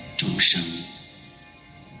声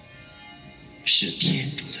是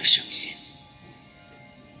天主的声音，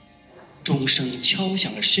钟声敲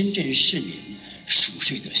响了深圳市民熟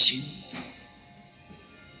睡的心，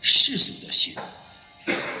世俗的心，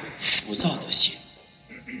浮躁的心。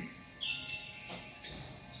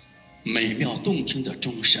美妙动听的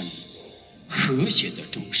钟声，和谐的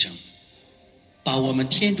钟声，把我们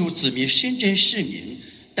天主子民深圳市民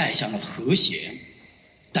带向了和谐，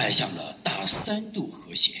带向了大3度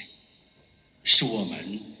和谐，使我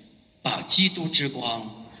们把基督之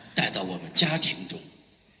光带到我们家庭中，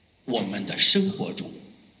我们的生活中，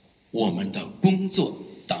我们的工作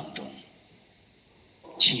当中。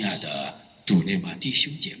亲爱的主内瓦弟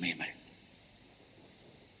兄姐妹们，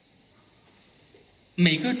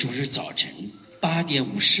每个主日早晨8点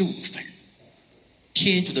55分，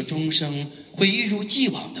天主的钟声会一如既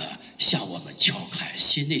往地向我们敲开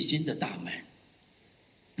心内心的大门，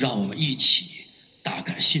让我们一起打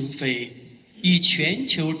开心扉，以全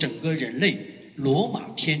球整个人类罗马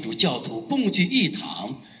天主教徒共聚一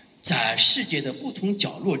堂，在世界的不同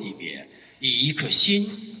角落里边，以一颗心、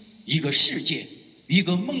一个世界、一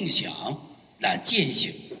个梦想来践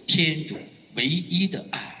行天主唯一的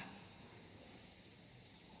爱。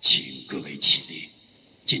请各位起立，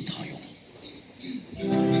进堂咏。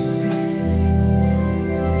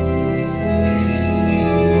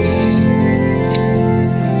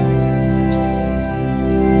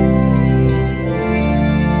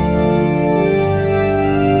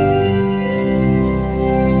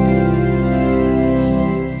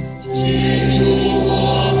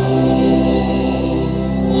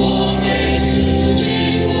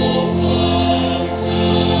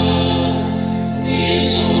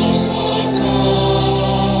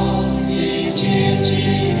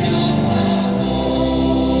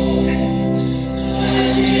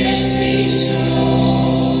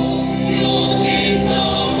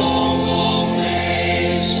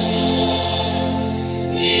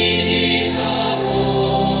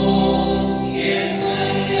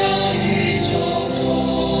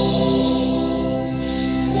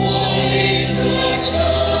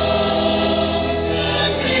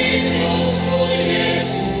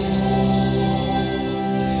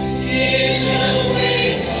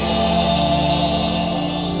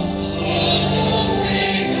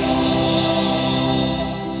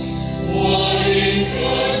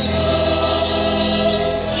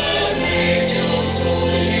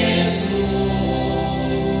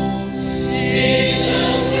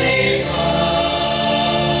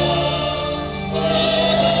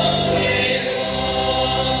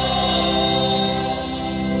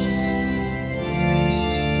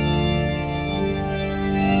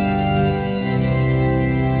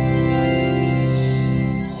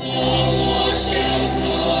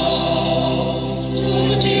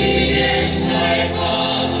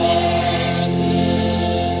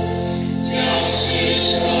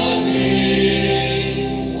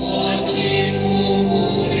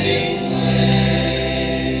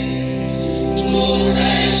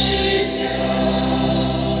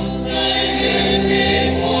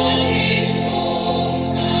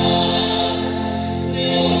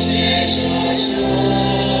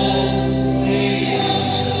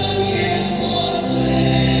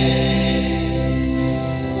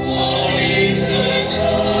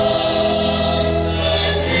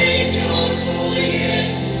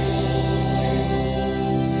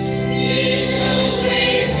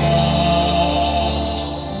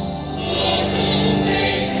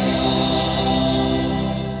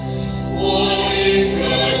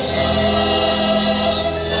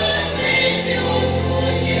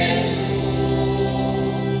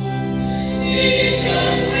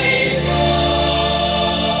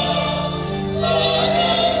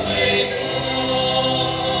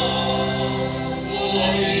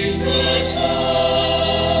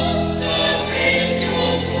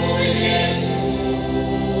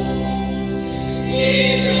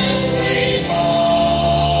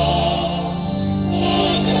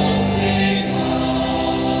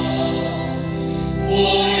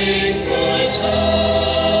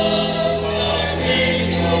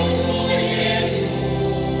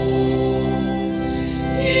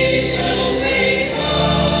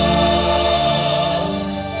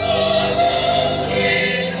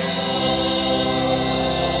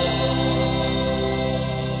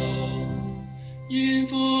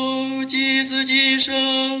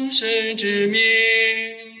神之名。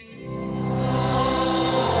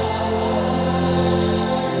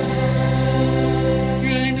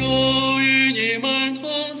愿主与你们同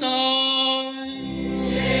在。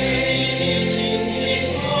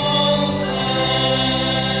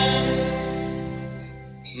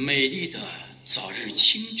美丽的早日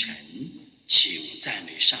清晨，城，请赞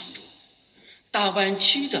美上主；大湾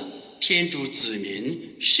区的天主子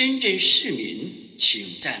民、深圳市民，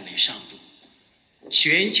请赞美上主；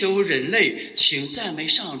全球人类，请赞美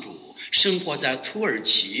上主。生活在土耳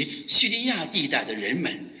其、叙利亚地带的人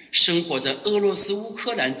们，生活在俄罗斯、乌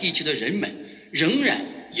克兰地区的人们，仍然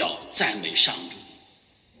要赞美上主。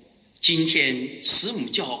今天慈母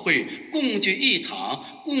教会共聚一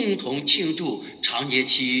堂，共同庆祝常年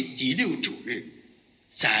期第六主日。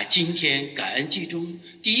在今天感恩祭中，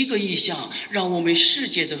第一个意向让我们世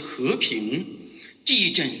界的和平、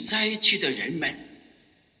地震灾区的人们、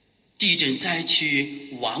地震灾区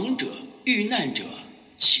亡者、遇难者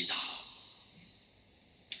祈祷，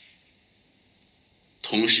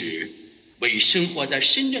同时为生活在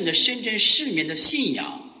深圳的深圳市民的信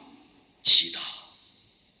仰祈祷，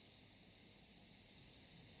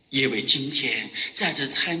也为今天在此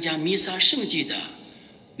参加弥撒圣祭的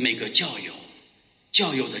每个教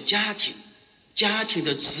友的家庭、家庭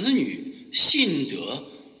的子女、信德、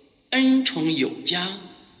恩宠有加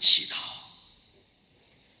祈祷。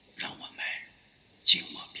让我们静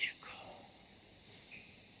默片刻。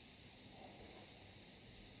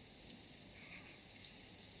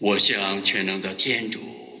我向全能的天主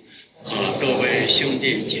和各位兄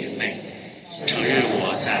弟姐妹承认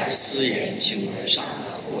我在私言行为上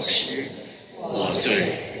的过失，我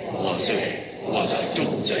的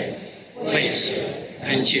重罪。为此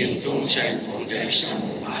恳请终身同真圣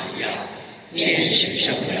母玛利亚、天使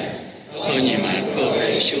圣人和你们各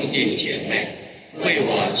位兄弟姐妹为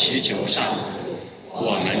我祈求上主，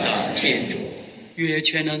我们的天主，越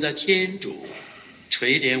全能的天主，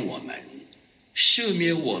垂怜我们，赦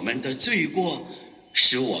免我们的罪过，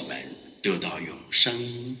使我们得到永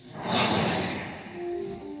生。阿门。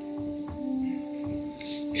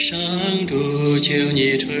上主，求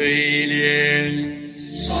你垂怜。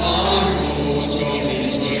上主，求你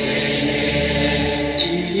垂怜。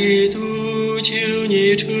基督，求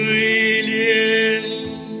你垂怜。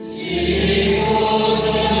基督，求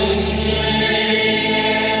你垂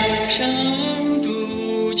怜。上主，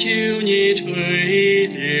求你垂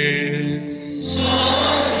怜。上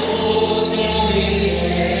主，求你垂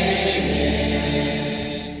怜。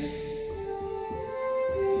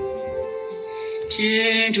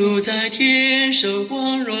天主在天受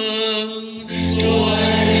光荣，主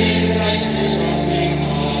爱你在世上平安。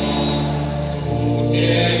主天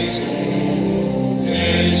主，天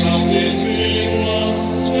上的君王，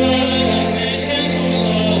全能的天主圣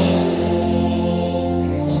父，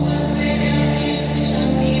我们为了你奉上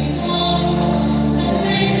的光荣，赞美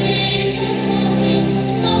你，称颂你，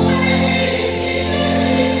崇拜你，喜乐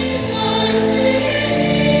你，感谢你。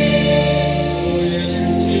主耶稣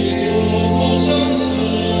基督，我生死。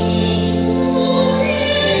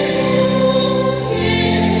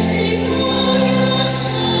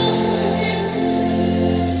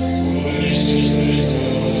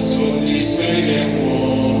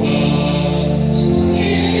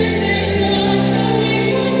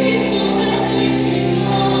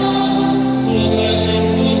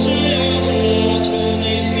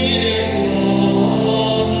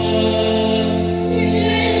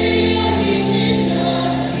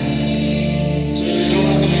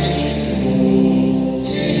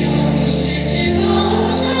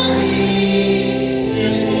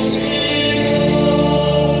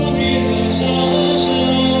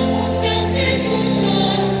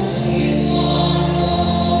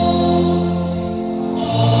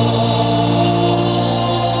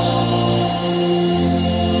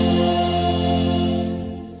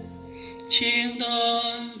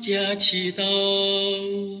祈祷。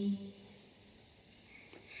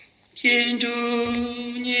天主，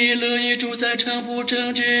你乐意住在诚不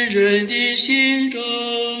正直人的心中，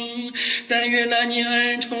但愿来你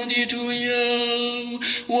恩宠的主佑，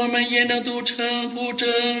我们也能度诚不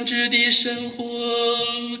正直的生活，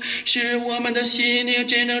使我们的心灵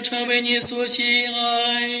真正成为你所喜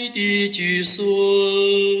爱的居所。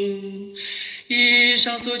以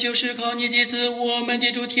上所求是靠你的子，我们的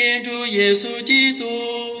主天主耶稣基督，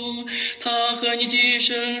他和你既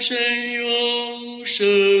生生永生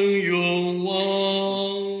永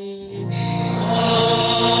王。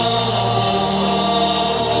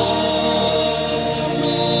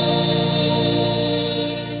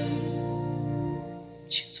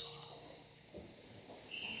请坐。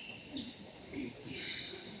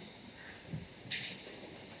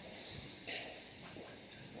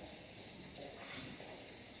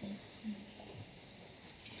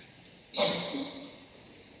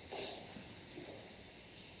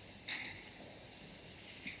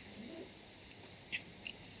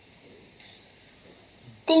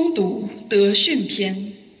恭读德训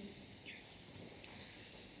篇。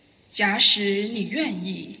假使你愿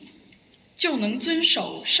意，就能遵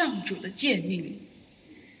守上主的诫命，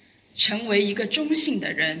成为一个忠信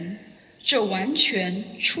的人，这完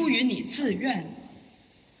全出于你自愿。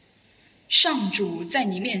上主在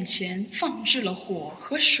你面前放置了火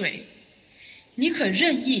和水，你可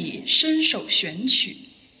任意伸手选取。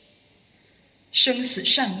生死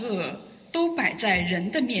善恶都摆在人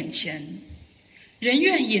的面前，人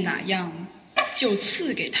愿意哪样，就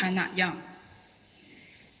赐给他哪样。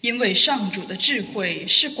因为上主的智慧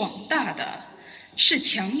是广大的，是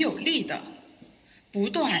强有力的，不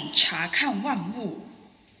断察看万物。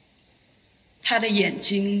他的眼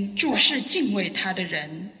睛注视敬畏他的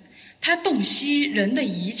人，他洞悉人的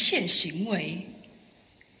一切行为。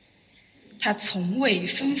他从未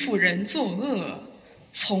吩咐人作恶，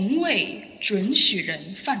从未准许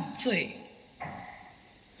人犯罪。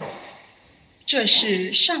这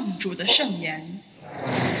是上主的圣言。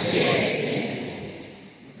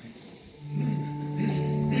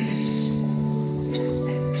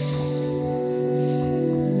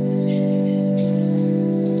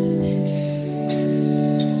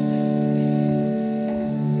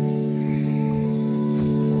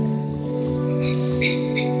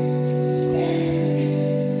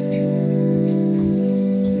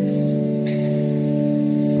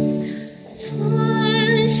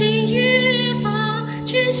遵行约法，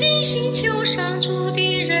全心寻求上主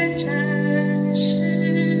的人，真是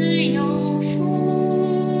有福。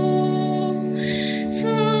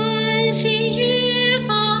遵行约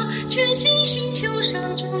法，全心寻求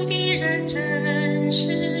上主的人，真是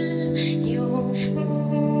有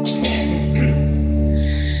福。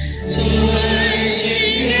遵行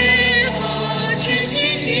约法，全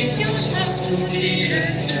心寻求上主的人，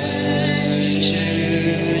真是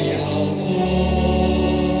有福。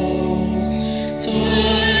遵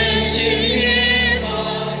行约法，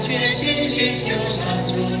全心寻求上主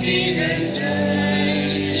的人，真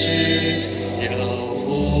是有福。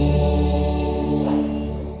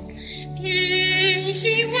品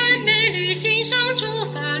行完美，履行上主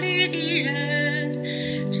法律的人，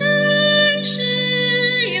真是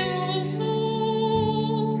有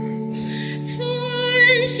福。遵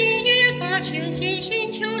行约法，全心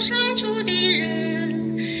寻求上主的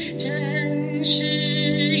人，真是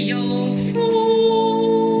有福。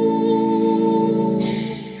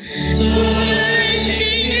遵行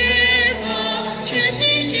约法，全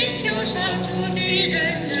心寻求上主的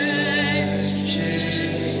人，真是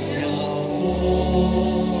有福。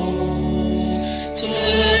遵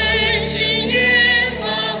行约法，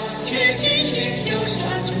全心寻求上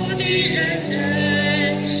主的人，真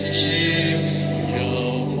是有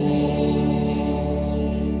福。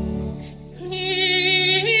你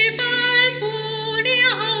颁布了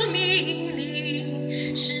命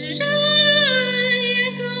令，使人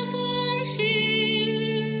严格奉行。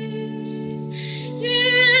愿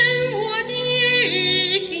我的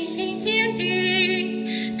行径坚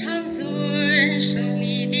定，常遵守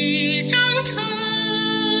你的章程。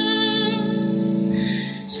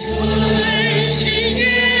遵行约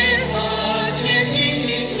法，全心寻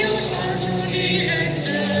求上主的人，真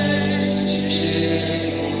是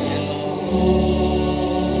有福。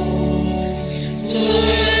遵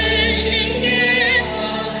行约法，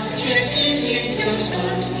全心寻求上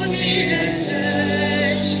主的人，真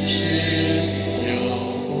是有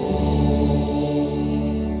福。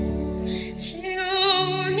求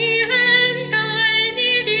你恩待你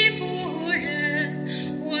的仆人，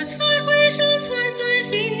我才会生存，遵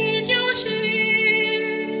行你教训。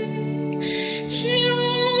求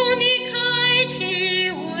你开启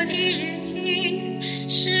我的眼睛，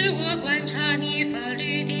使我观察你法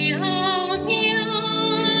律的奥妙。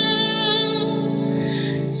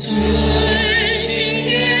遵行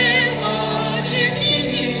约法，全心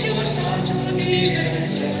寻求上主的人，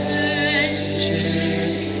真是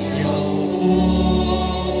有福。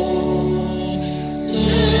遵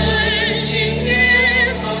行约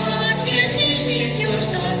法，全心寻求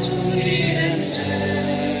上主的人，真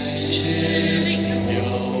是有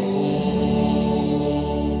福。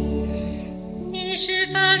你是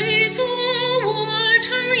法律做我诚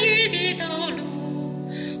意的道路，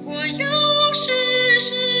我要时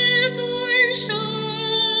时遵守。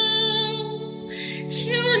求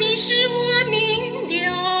你使我明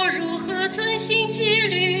了如何遵行纪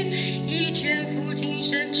律，以全副精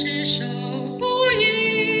神持守不渝。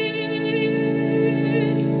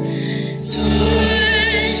遵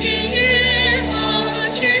行约法，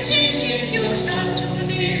全心寻求上主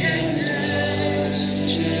的人，真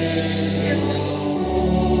是有福。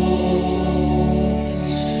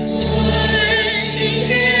遵行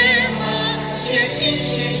约法，全心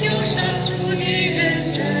寻求上主的人，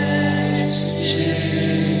真是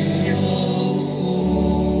有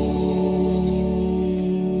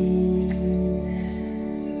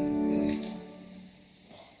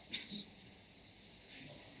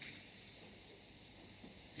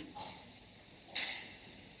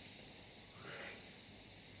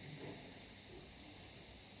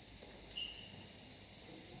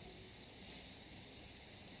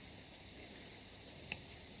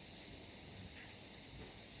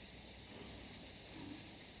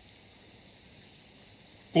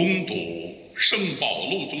恭读圣保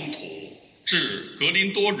禄宗徒致格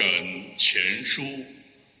林多人前书。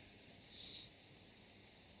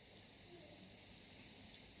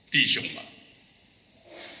弟兄们，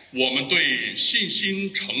我们对信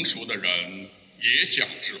心成熟的人也讲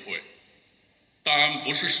智慧，但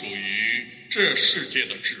不是属于这世界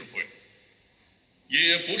的智慧，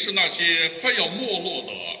也不是那些快要没落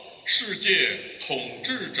的世界统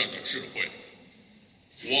治者的智慧。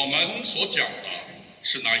我们所讲的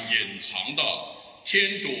是那隐藏的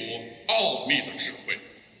天主奥秘的智慧，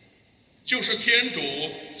就是天主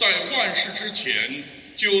在万事之前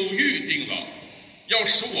就预定了要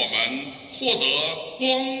使我们获得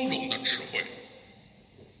光荣的智慧。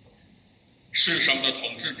世上的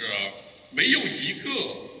统治者没有一个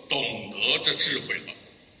懂得这智慧的，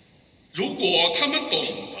如果他们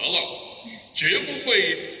懂得了，绝不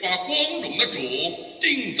会把光荣的主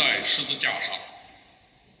钉在十字架上。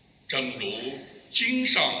正如经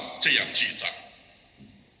上这样记载，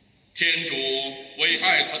天主为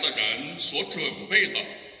爱他的人所准备的，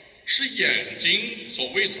是眼睛所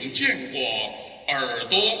未曾见过，耳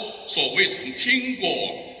朵所未曾听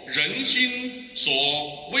过，人心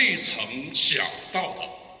所未曾想到的。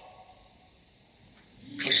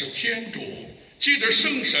可是天主借着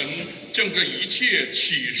圣神将这一切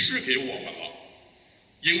启示给我们了，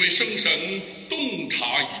因为圣神洞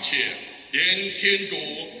察一切，连天主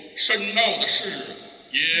深奥的事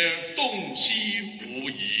也洞悉无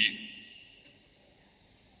疑。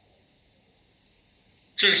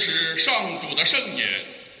这是上主的圣言。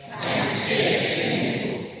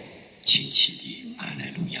请起立，阿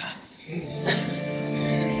莱路亚。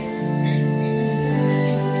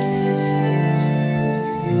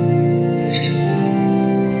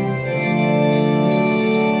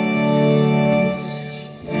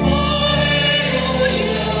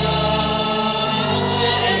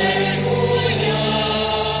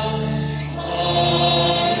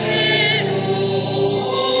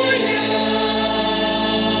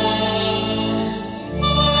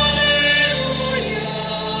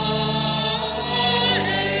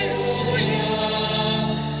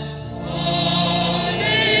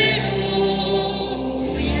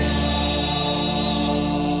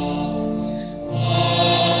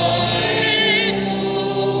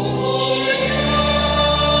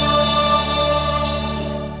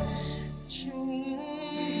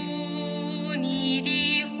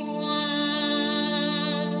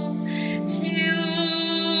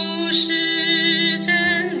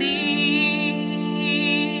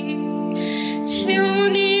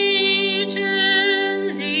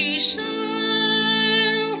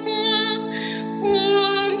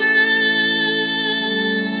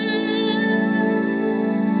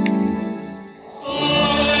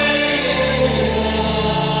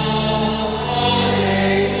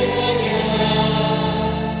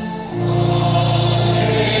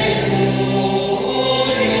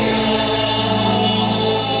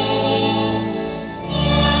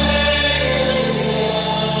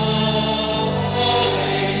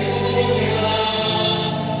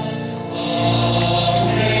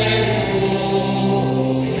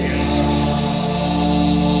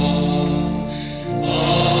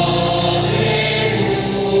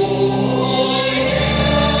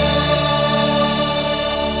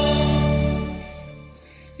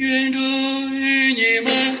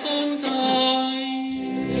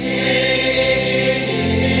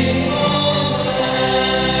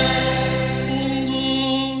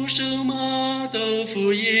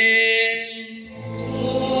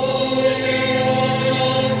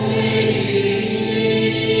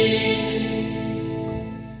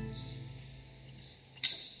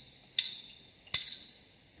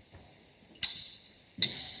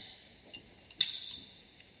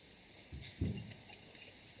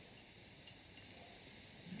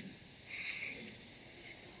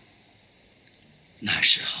那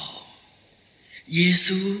时候，耶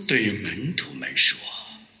稣对门徒们说：“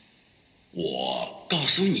我告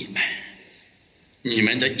诉你们，你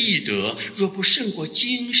们的义德若不胜过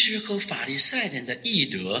经师和法利赛人的义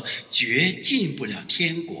德，绝进不了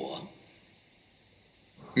天国。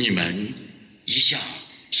你们一向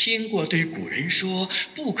听过对古人说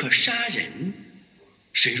不可杀人，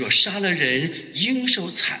谁若杀了人，应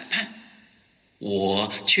受裁判。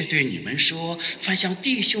我却对你们说，凡向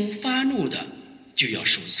弟兄发怒的，就要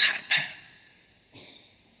受裁判。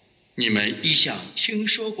你们一向听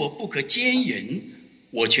说过不可奸淫，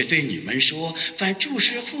我却对你们说，凡注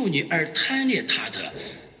视妇女而贪恋她的，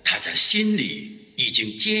他在心里已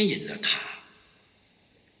经奸淫了她。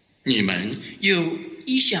你们又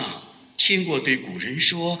一向听过对古人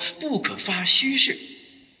说不可发虚誓，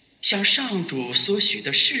向上主所许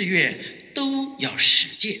的誓愿都要实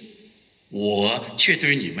践。我却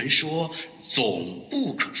对你们说，总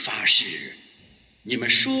不可发誓。你们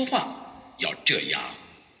说话要这样，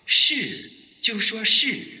是就说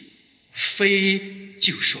是，非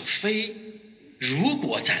就说非。如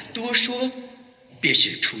果再多说，便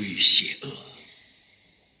是出于邪恶。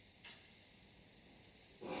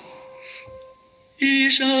以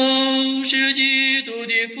上是基督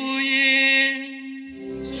的福音。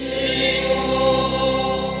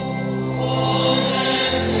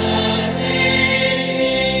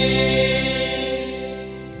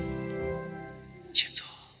请坐。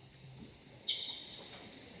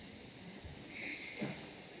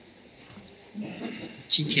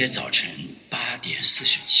今天早晨8点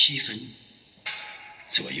47分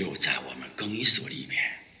左右，在我们更衣所里面，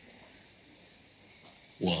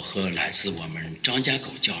我和来自我们张家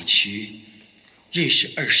口教区认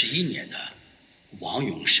识21年的王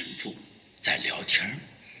勇神父在聊天。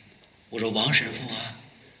我说：王神父啊，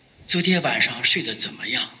昨天晚上睡得怎么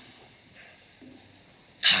样？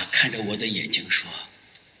他看着我的眼睛说：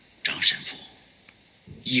张神父，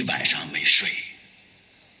一晚上没睡。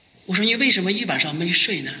我说：你为什么一晚上没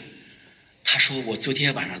睡呢？他说：我昨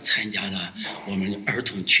天晚上参加了我们儿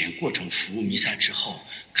童全过程服务弥撒之后，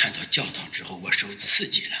看到教堂之后，我受刺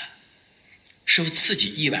激了，受刺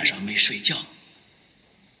激一晚上没睡觉。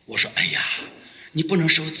我说：哎呀，你不能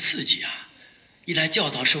受刺激啊！一来教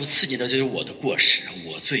堂受刺激的就是我的过失，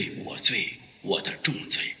我罪，我的重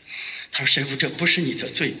罪。他说：神父，这不是你的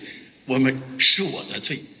罪，是我的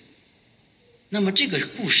罪。那么这个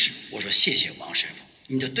故事，我说谢谢王神父，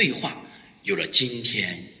你的对话有了今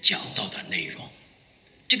天讲到的内容。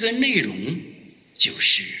这个内容就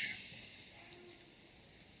是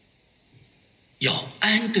要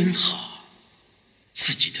安顿好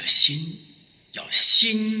自己的心，要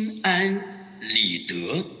心安理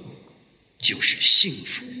得，就是幸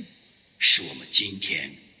福，是我们今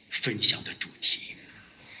天分享的主题。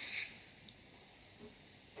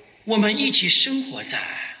我们一起生活在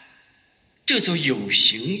这座有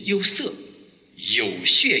形有色、有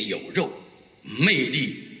血有肉、魅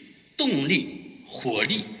力、动力、活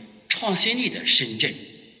力、创新力的深圳，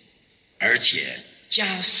而且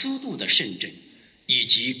加速度的深圳，以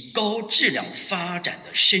及高质量发展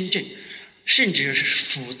的深圳，甚至是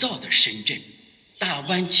浮躁的深圳、大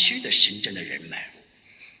湾区的深圳的人们，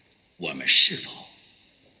我们是否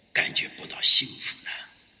感觉不到幸福呢？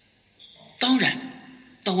当然，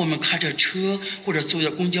当我们开着车，或者坐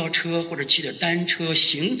着公交车，或者骑着单车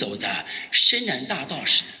行走在深南大道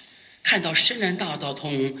时，看到深南大道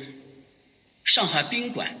从上海宾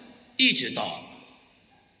馆一直到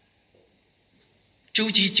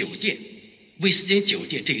洲际酒店、威斯汀酒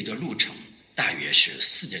店这一段路程大约是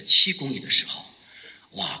4.7公里的时候，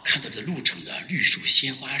哇，看到这路程的绿树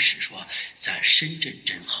鲜花时，说在深圳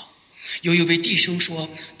真好。有一位弟兄说，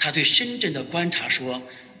他对深圳的观察说，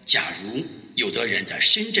假如有的人在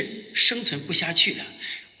深圳生存不下去了，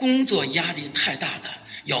工作压力太大了，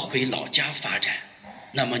要回老家发展，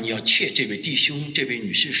那么你要劝这位弟兄、这位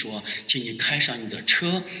女士说，请你开上你的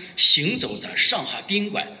车，行走在上海宾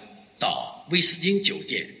馆到威斯汀酒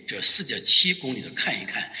店这4.7公里的看一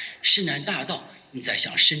看深南大道，你再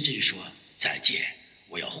向深圳说再见，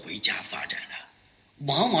我要回家发展了。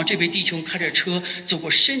往往这位弟兄开着车走过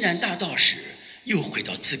深南大道时，又回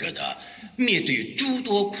到自个的面对诸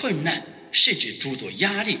多困难，甚至诸多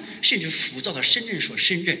压力，甚至浮躁的深圳说，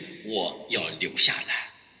深圳，我要留下来。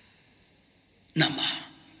那么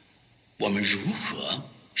我们如何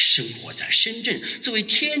生活在深圳？作为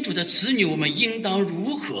天主的子女，我们应当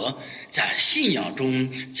如何在信仰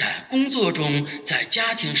中、在工作中、在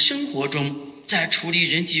家庭生活中、在处理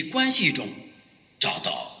人际关系中找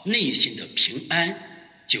到内心的平安？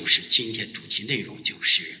就是今天主题内容，就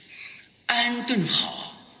是安顿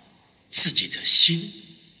好自己的心，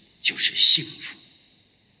就是幸福。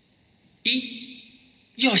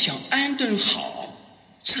要想安顿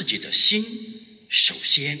好自己的心，首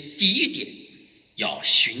先第一点，要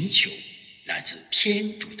寻求来自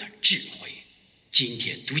天主的智慧。今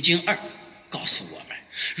天读经2告诉我们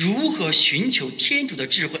如何寻求天主的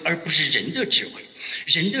智慧，而不是人的智慧。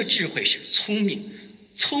人的智慧是聪明，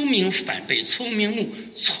聪明反被聪明误，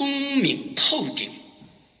聪明透顶。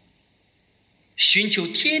寻求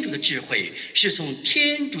天主的智慧，是从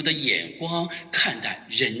天主的眼光看待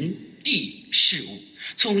人地事物。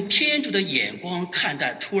从天主的眼光看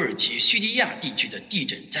待土耳其叙利亚地区的地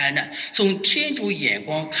震灾难，从天主眼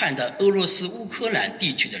光看待俄罗斯乌克兰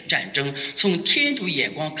地区的战争，从天主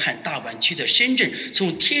眼光看大湾区的深圳，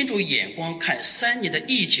从天主眼光看3年的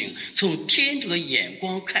疫情，从天主的眼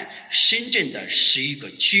光看深圳的11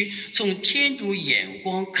个区，从天主眼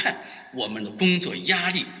光看我们的工作压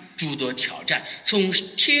力诸多挑战，从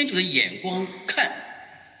天主的眼光看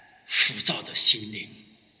浮躁的心灵。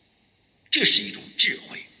这是一种智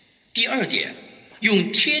慧。第二点，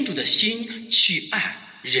用天主的心去爱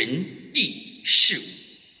人地事物，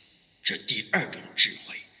这第二种智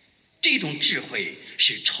慧。这种智慧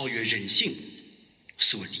是超越人性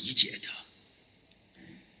所理解的。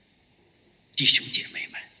弟兄姐妹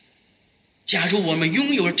们，假如我们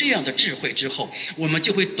拥有了这样的智慧之后，我们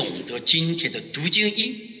就会懂得今天的读经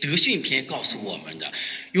一德训篇告诉我们的，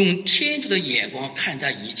用天主的眼光看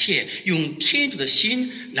待一切，用天主的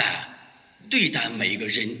心来对待每一个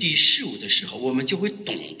人地事物的时候，我们就会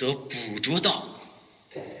懂得捕捉到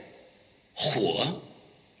火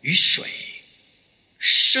与水，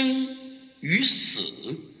生与死，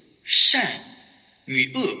善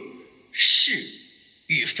与恶，是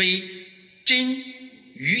与非，真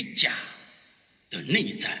与假的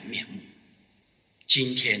内在面目。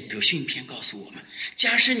今天德训篇告诉我们，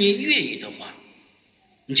假使你愿意的话，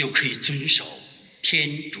你就可以遵守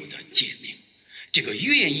天主的诫命。这个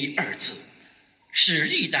愿意二字是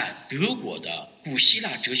历代德国的古希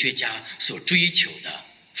腊哲学家所追求的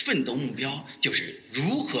奋斗目标，就是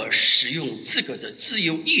如何使用自个的自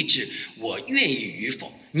由意志，我愿意与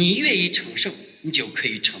否。你愿意成圣，你就可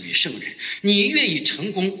以成为圣人；你愿意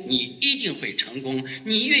成功，你一定会成功；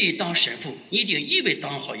你愿意当神父，你一定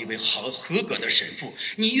当好一位合格的神父；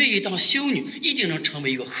你愿意当修女，一定能成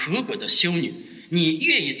为一个合格的修女。你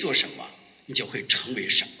愿意做什么，你就会成为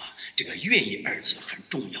什么。这个愿意二字很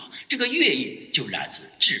重要，这个愿意就来自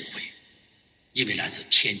智慧，因为来自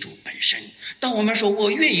天主本身。当我们说我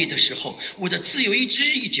愿意的时候，我的自由意志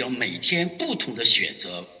要每天不同的选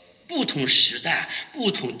择，不同时代，不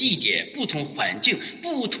同地点，不同环境，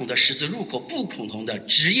不同的十字路口，不同的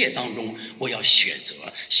职业当中，我要选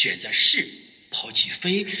择是抛弃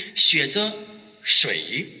非，选择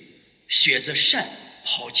水，选择善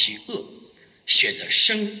抛弃恶，选择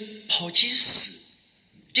生抛弃死。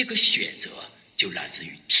这个选择就来自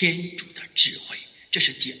于天主的智慧，这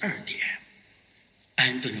是第二点。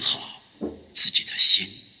安顿好自己的心。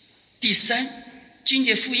第三，今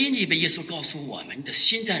天福音里边耶稣告诉我们，你的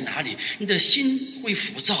心在哪里？你的心会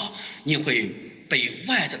浮躁，你会被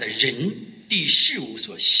外在的人地事物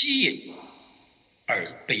所吸引，而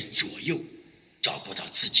被左右，找不到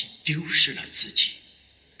自己，丢失了自己。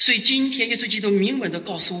所以今天耶稣基督明文地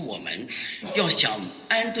告诉我们，要想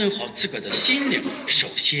安顿好自个的心灵，首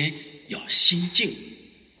先要心静。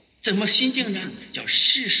怎么心静呢？要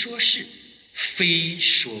是说是，非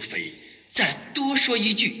说非，再多说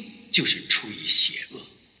一句就是出于邪恶。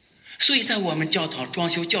所以在我们教堂装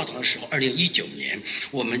修教堂的时候，2019年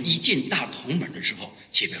我们一进大铜门的时候，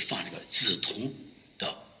前面放了个紫铜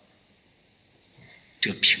的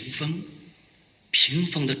这个屏风，屏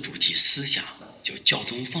风的主题思想就教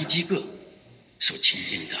宗方济各所钦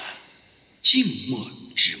定的静默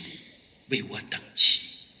之母为我等起。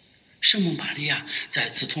圣母玛利亚在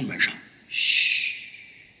紫铜门上嘘，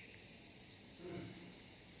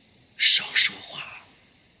少说话，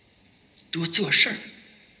多做事儿，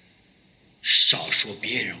少说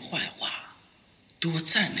别人坏话，多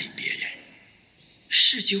赞美别人，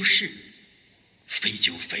是就是，非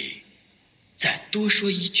就非，再多说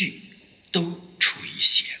一句都出于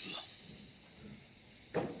邪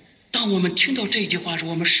恶。当我们听到这句话时，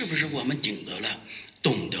我们是不是我们懂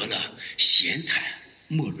得了闲谈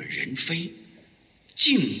莫论人非，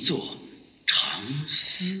静坐常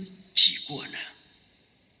思己过呢？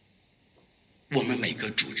我们每个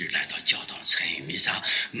主日来到教堂参与弥撒，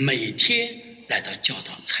每天来到教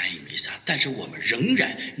堂参与弥撒，但是我们仍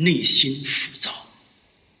然内心浮躁。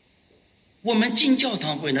我们进教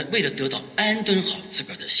堂会呢，为了得到安顿好自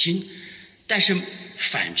个的心，但是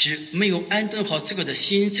反之，没有安顿好自个的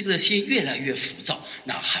心，自个的心越来越浮躁，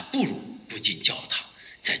那还不如不进教堂，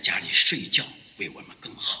在家里睡觉为我们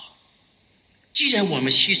更好。既然我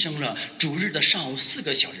们牺牲了主日的上午4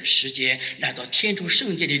个小时时间，来到天主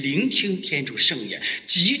圣殿里聆听天主圣言，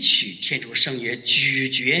汲取天主圣言，咀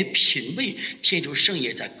嚼品味天主圣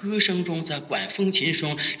言，在歌声中，在管风琴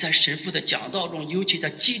中，在神父的讲道中，尤其在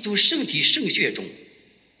基督圣体圣血中，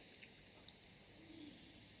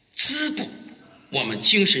滋补我们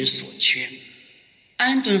精神所缺，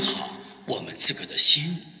安顿好我们自个的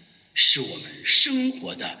心，使我们生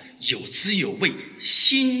活的有滋有味，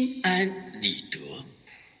心安理得。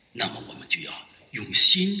那么我们就要用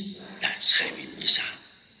心来参与弥撒，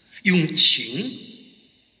用情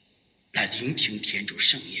来聆听天主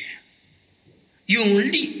圣言，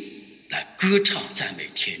用力来歌唱赞美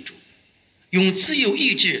天主，用自由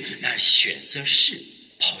意志来选择是，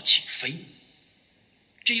抛弃非。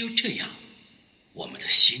只有这样，我们的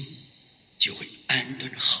心就会安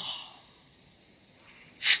顿好。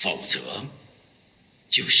否则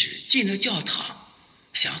就是进了教堂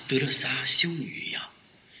像德勒撒修女一样，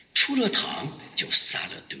出了堂就撒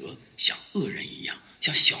了德，像恶人一样，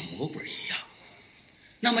像小魔鬼一样。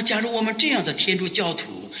那么假如我们这样的天主教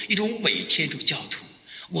徒，一种伪天主教徒，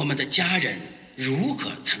我们的家人如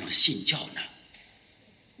何才能信教呢？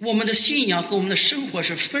我们的信仰和我们的生活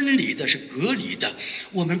是分离的，是隔离的。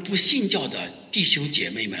我们不信教的弟兄姐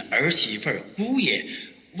妹们、儿媳妇、姑爷、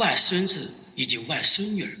外孙子以及外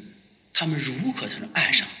孙女儿，他们如何才能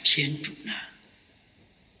爱上天主呢？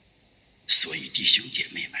所以弟兄姐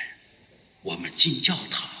妹们，我们进教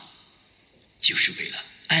堂就是为了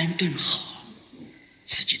安顿好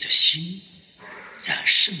自己的心，在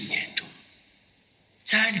圣言中，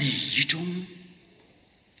在礼仪中，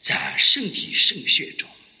在圣体圣血中，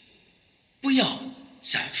不要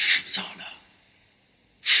再浮躁了。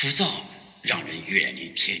浮躁让人远离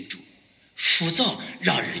天主，浮躁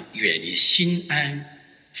让人远离心安，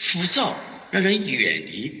浮躁让人远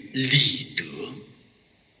离礼德。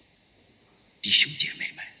弟兄姐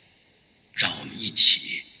妹们，让我们一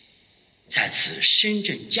起在此深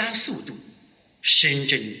圳加速度、深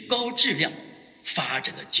圳高质量发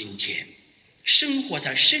展的今天，生活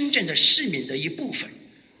在深圳的市民的一部分，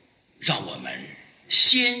让我们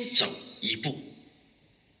先走一步，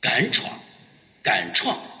敢闯、敢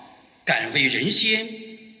创、敢为人先，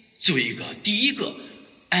做一个第一个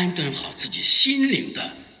安顿好自己心灵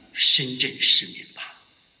的深圳市民吧。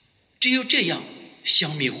只有这样，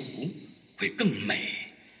香蜜湖会更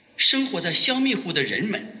美，生活在香蜜湖的人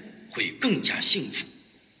们会更加幸福，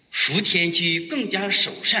福田区更加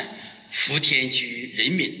首善，福田区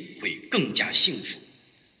人民会更加幸福。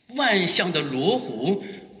万象的罗湖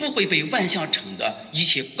不会被万象城的一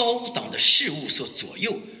切高档的事物所左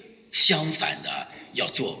右，相反的，要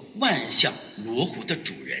做万象罗湖的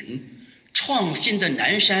主人。创新的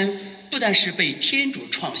南山不但是被天主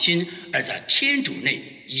创新，而在天主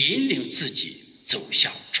内引领自己走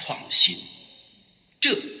向创新。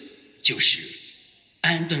这就是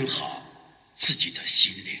安顿好自己的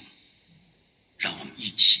心灵。让我们一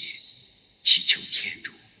起祈求天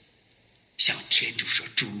主，向天主说：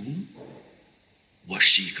主，我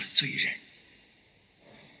是一个罪人，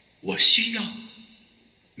我需要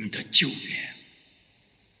你的救援。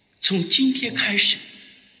从今天开始，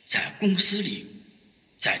在公司里，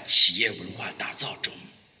在企业文化打造中，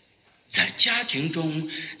在家庭中，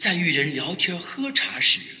在与人聊天喝茶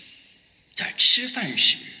时，在吃饭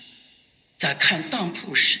时，在看当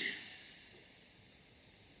铺时，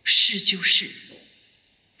是就是，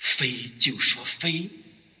非就说非，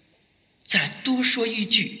再多说一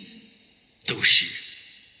句都是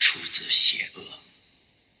出自邪恶。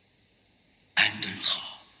安顿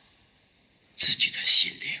好自己的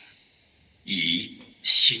心灵，以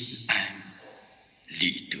心安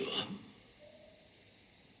理得。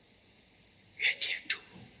愿天主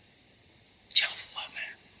降福我们。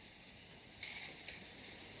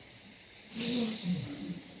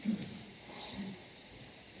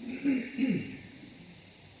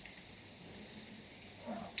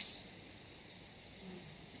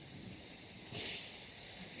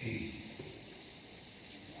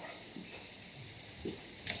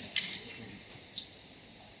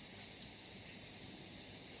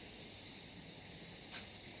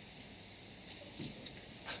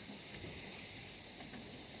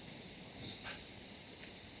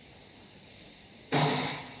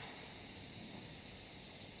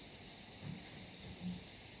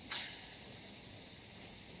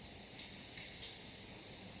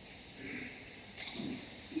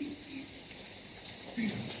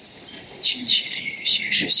请起立，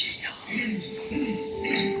宣誓信仰。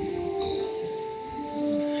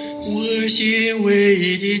我信唯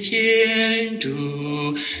一的天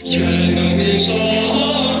主，全能的上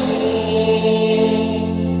主。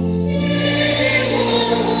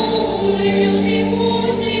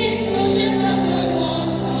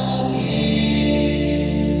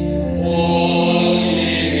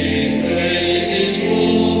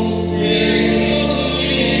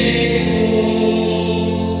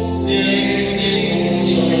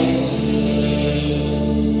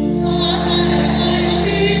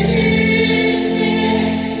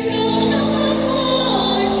有什么所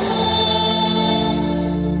成？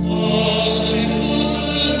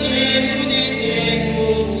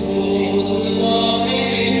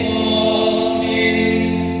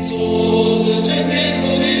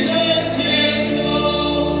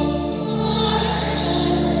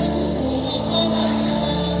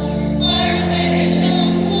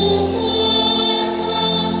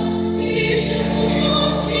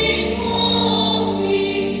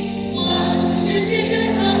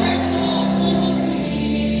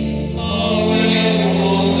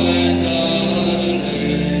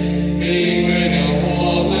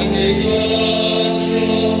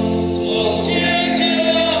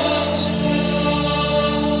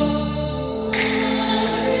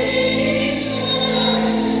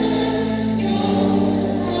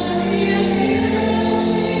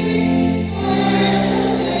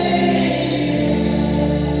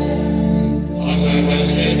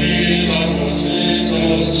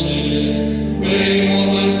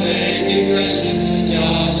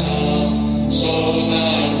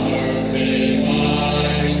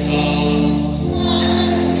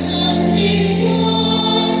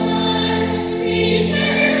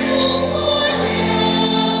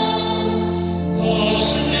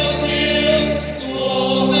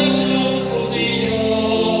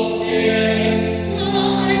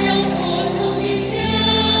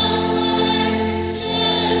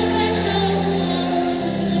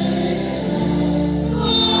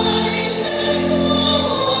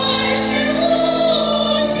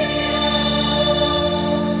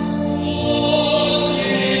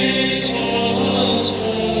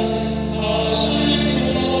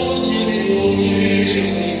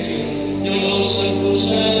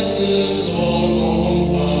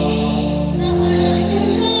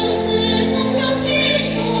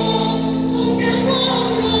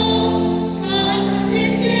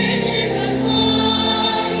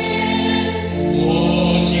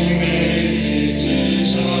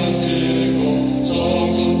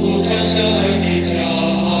传下来的教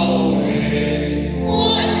诲。我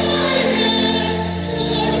承认，社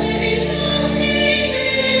会上其只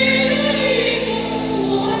有一个，我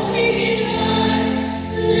期待私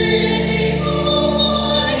人的父母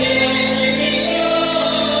见识的生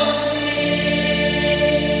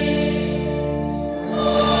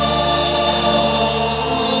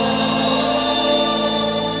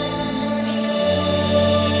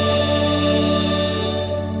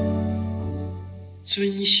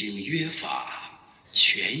遵行约法，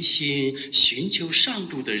全心寻求上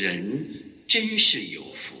主的人，真是有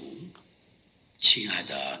福。亲爱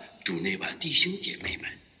的主内外弟兄姐妹们，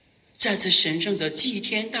在此神圣的祭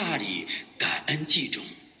天大礼感恩祭中，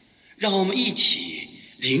让我们一起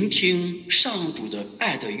聆听上主的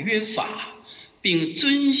爱的约法，并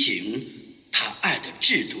遵行他爱的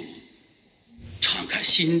制度，敞开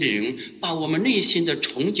心灵，把我们内心的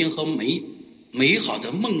憧憬和美好的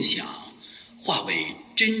梦想化为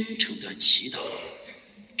真诚的祈祷，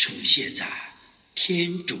呈现在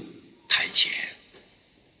天主台前。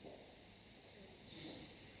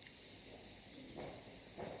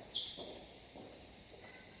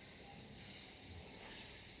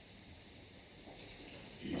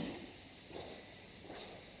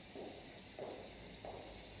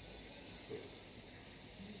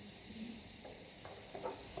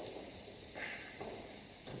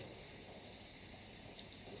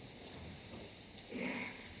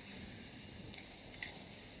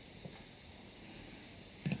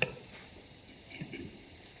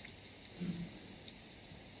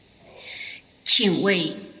请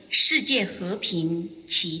为世界和平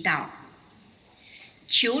祈祷，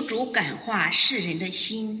求主感化世人的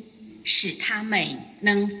心，使他们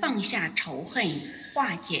能放下仇恨，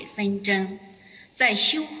化解纷争，在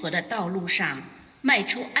修和的道路上迈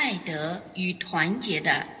出爱德与团结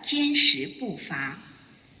的坚实步伐。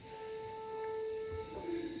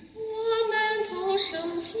我们同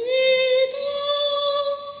声祈祷。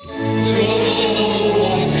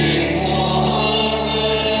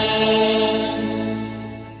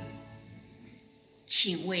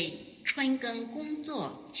请为春耕工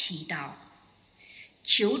作祈祷，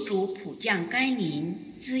求主普降甘霖，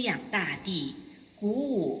滋养大地，鼓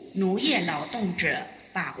舞农业劳动者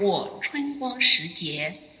把握春光时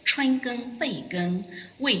节，春耕倍耕，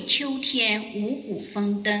为秋天五谷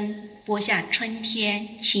丰登播下春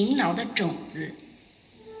天勤劳的种子。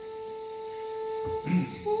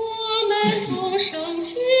我们同声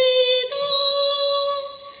祈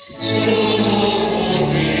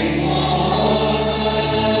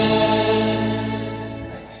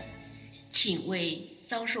请为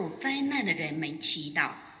遭受灾难的人们祈祷，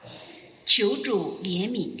求主怜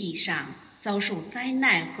悯地上遭受灾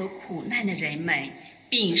难和苦难的人们，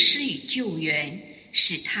并施予救援，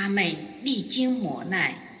使他们历经磨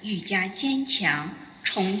难，愈加坚强，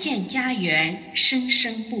重建家园，生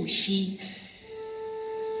生不息。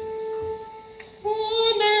我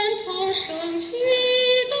们同声祈祷。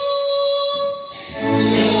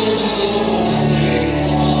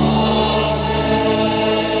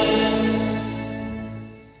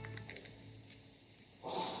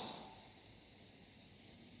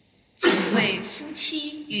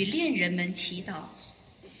与恋人们祈祷，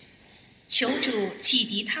求主启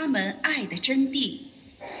迪他们爱的真谛，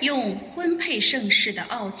用婚配盛世的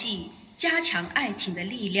奥迹加强爱情的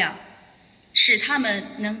力量，使他们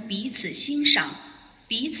能彼此欣赏，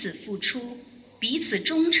彼此付出，彼此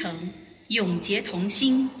忠诚，永结同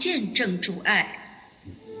心，见证主爱。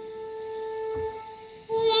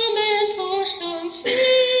我们同声祈祷。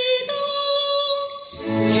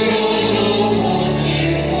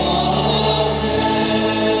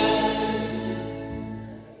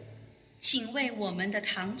请为我们的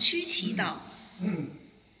堂区祈祷，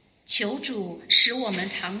求主使我们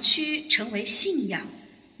堂区成为信仰、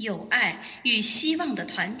友爱与希望的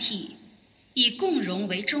团体，以共荣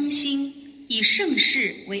为中心，以盛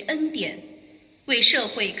世为恩典，为社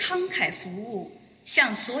会慷慨服务，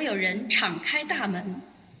向所有人敞开大门。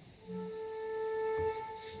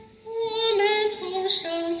我们同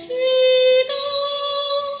声祈祷。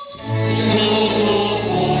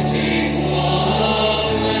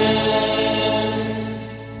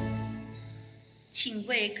请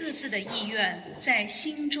为各自的意愿在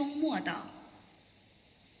心中默祷。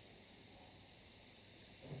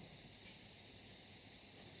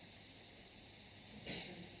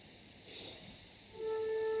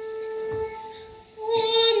我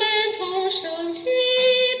们同声祈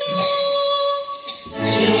祷。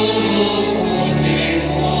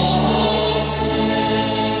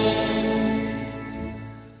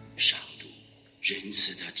上主，仁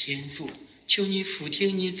慈的天父，求你俯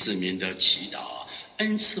听你子民的祈祷，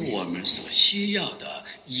恩赐我们所需要的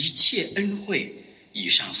一切恩惠。以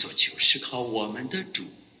上所求是靠我们的主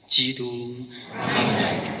基督。阿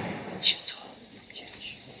门。请坐。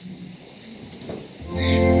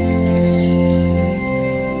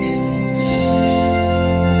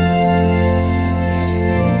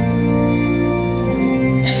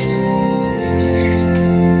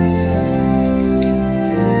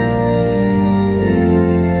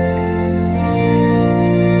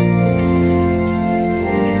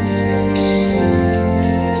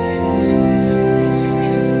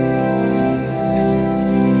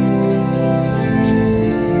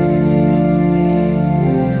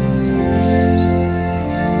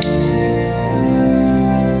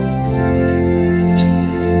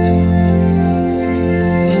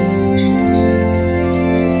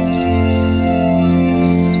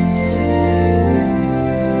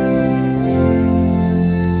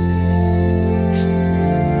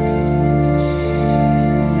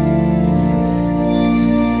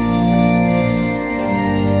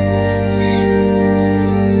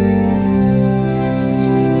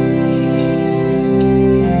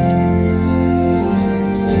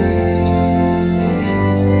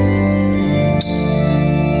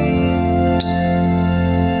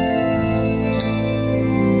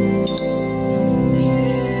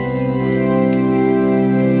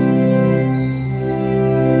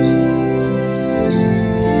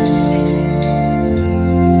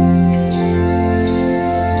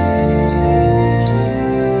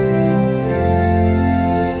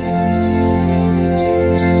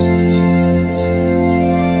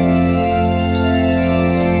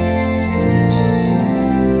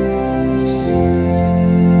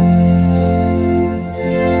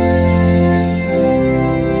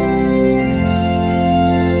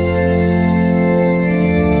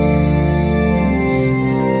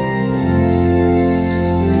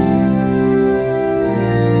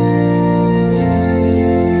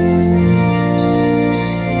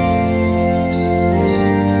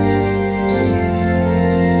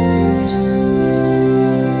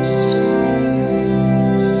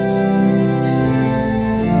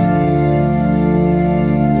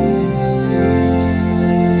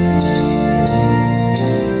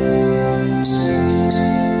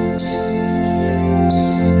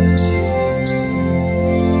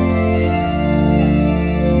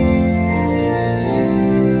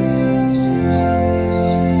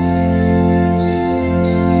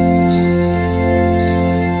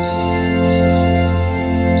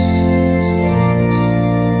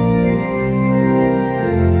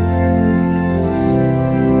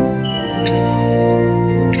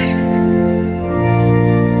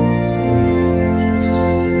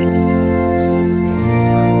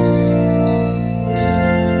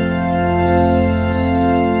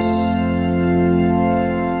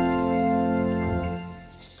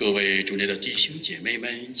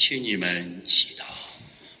请你们祈祷，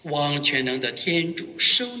望全能的天主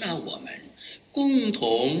收纳我们共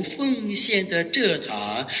同奉献的这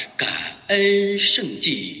堂感恩圣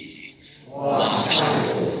祭，望上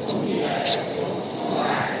主从你的手中充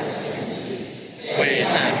满的天地，为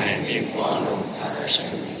赞美并光荣他的圣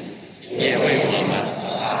名，也为我们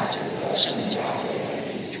和他整个圣教会的援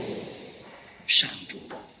助。上主，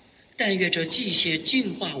但愿这祭献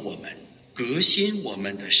净化我们，革新我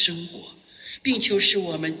们的生活，并求使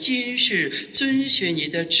我们今世遵循你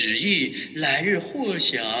的旨意，来日获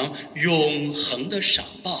享永恒的赏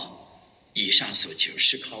报。以上所求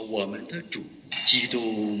是靠我们的主基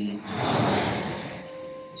督。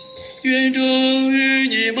愿主与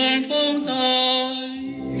你们同在，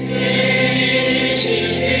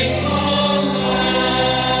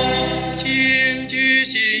请举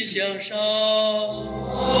心向上。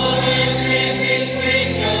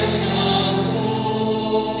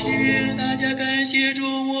感谢主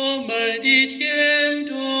我们的天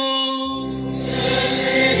主，这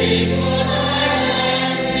是你所爱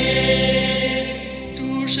的，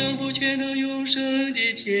主圣父全能永生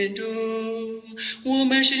的天主，我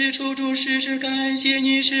们时时处处时时感谢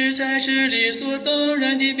你，实在是理所当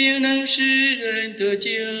然的，并能使人得救。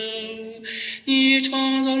你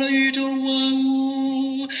创造了宇宙万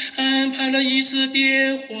物，安排了一次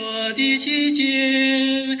变化的季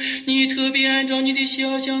节，你特别按照你的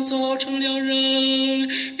肖像造成了人，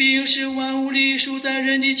并使万物隶属在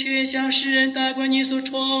人的权下，使人大观你所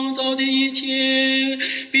创造的一切，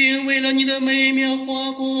并为了你的美妙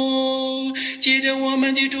画工，借着我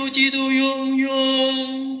们的主基督永远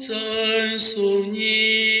赞颂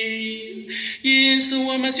你。因此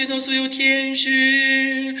我们随同所有天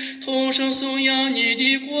使同声颂扬你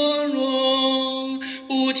的光荣，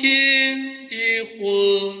不停地欢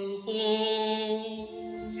呼。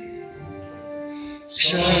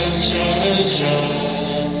圣圣圣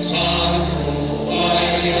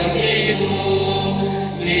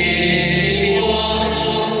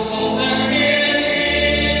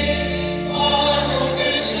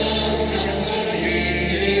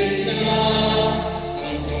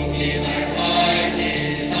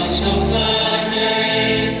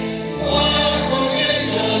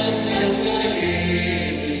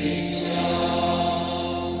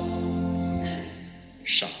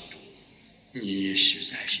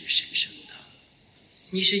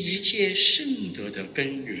你是一切圣德的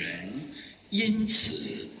根源，因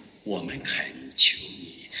此我们恳求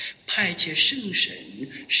你派遣圣神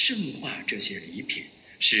圣化这些礼品，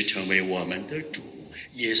使成为我们的主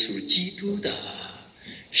耶稣基督的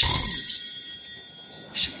身体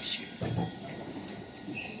圣血。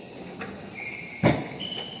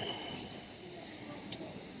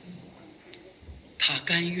他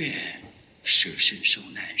甘愿舍身受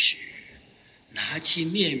难时，拿起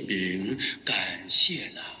面饼，感谢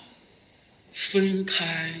了，分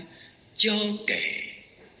开，交给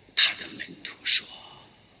他的门徒说：“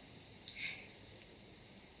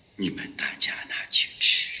你们大家拿去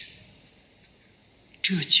吃，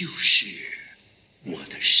这就是我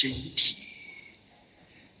的身体，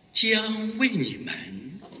将为你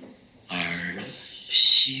们而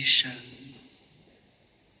牺牲。”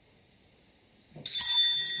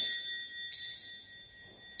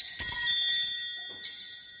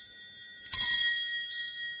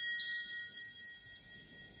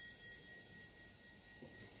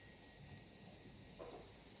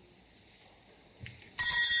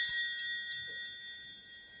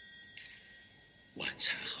晚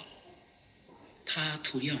餐后，他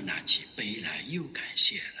同样拿起杯来，又感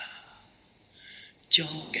谢了，交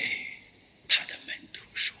给他的门徒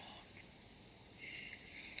说：“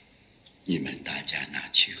你们大家拿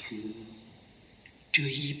去喝，这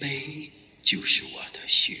一杯就是我的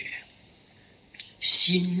血，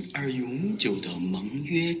新而永久的盟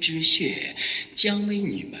约之血，将为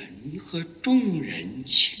你们和众人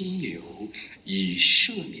清流，以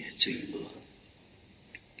赦免罪恶。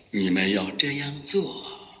你们要这样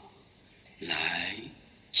做，来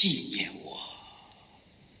纪念我。”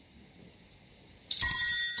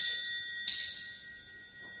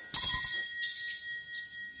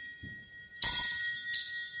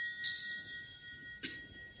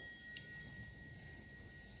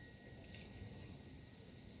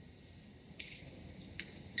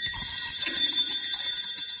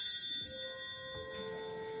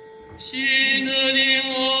新的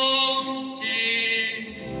梦境。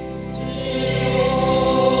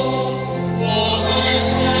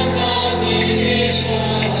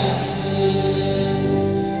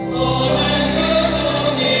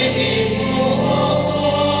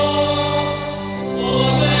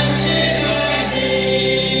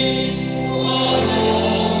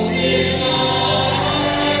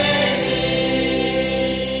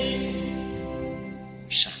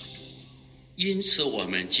因此我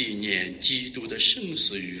们纪念基督的圣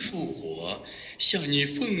死与复活，向你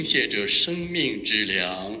奉献着生命之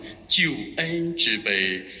粮、救恩之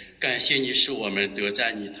杯，感谢你使我们得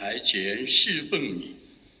在你台前侍奉你。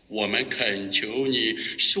我们恳求你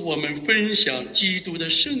使我们分享基督的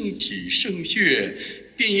圣体圣血，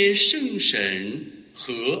并因圣神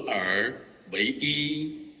合而为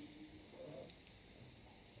一。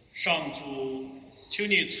上主，求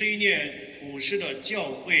你催念普世的教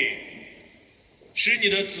会，使你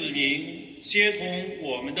的子民协同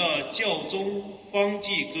我们的教宗方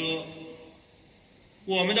济各，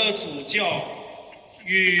我们的主教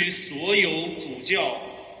与所有主教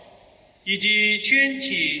以及全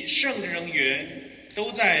体圣人员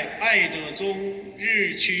都在爱德中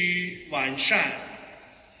日趋完善。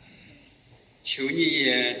求你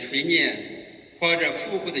也垂念怀着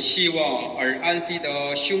复活的希望而安息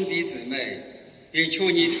的兄弟姊妹，并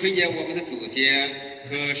求你垂念我们的祖先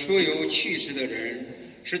和所有去世的人，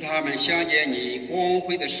使他们相见你光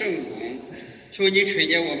辉的圣容。求你垂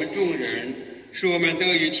念我们众人，使我们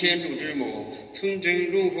得与天主之母纯真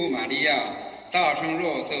荣福玛利亚、大圣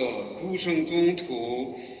若瑟、诸圣宗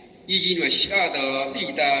徒以及这下的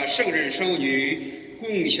历代圣人圣女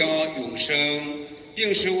共享永生，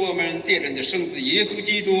并使我们借着你的圣子耶稣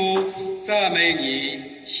基督赞美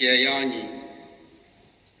你、宣扬你。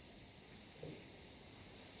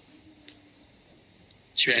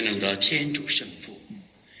全能的天主圣父，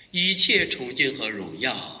一切崇敬和荣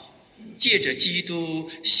耀借着基督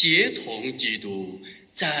协同基督，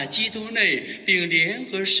在基督内并联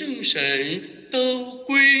合圣神，都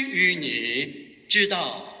归于你，直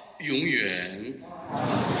到永远。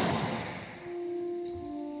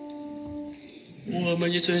我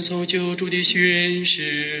们以遵从救主的训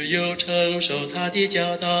示，又承受他的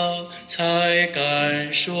教导，才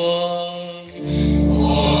敢说：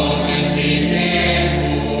我们的天父，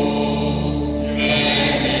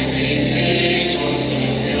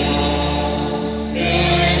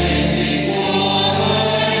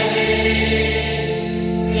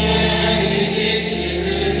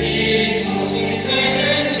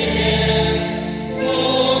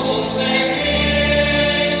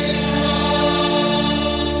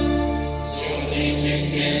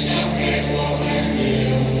天下给我们有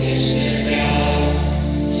的食粮，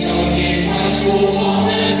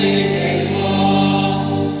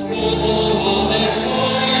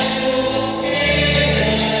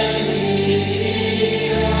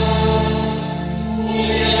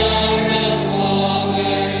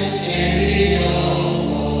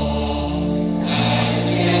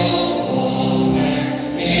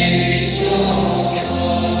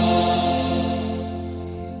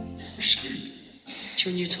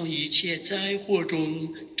灾祸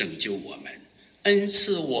中拯救我们，恩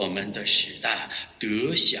赐我们的时代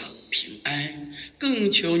得享平安，更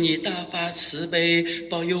求你大发慈悲，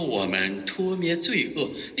保佑我们脱灭罪恶，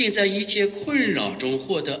并在一切困扰中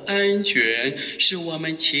获得安全，使我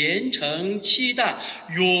们虔诚期待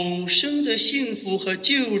永生的幸福和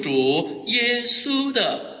救主耶稣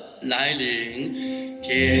的来临。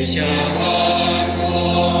天下万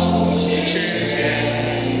国是权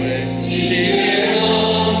威，一切荣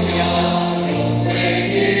耀永归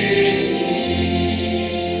于你。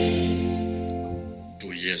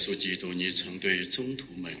主耶稣基督，你曾对宗徒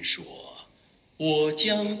们说：“我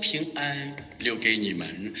将平安留给你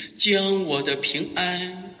们，将我的平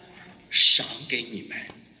安赏给你们。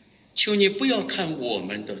求你不要看我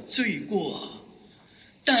们的罪过，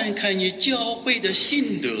但看你教会的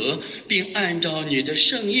信德，并按照你的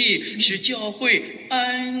圣意，使教会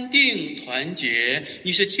安定团结。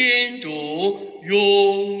你是天主，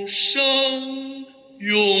永生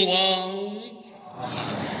永王。阿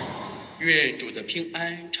门。愿主的平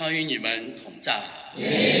安常与你们同在。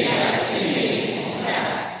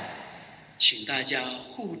请大家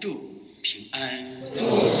互助平安。祝神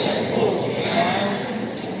父平安。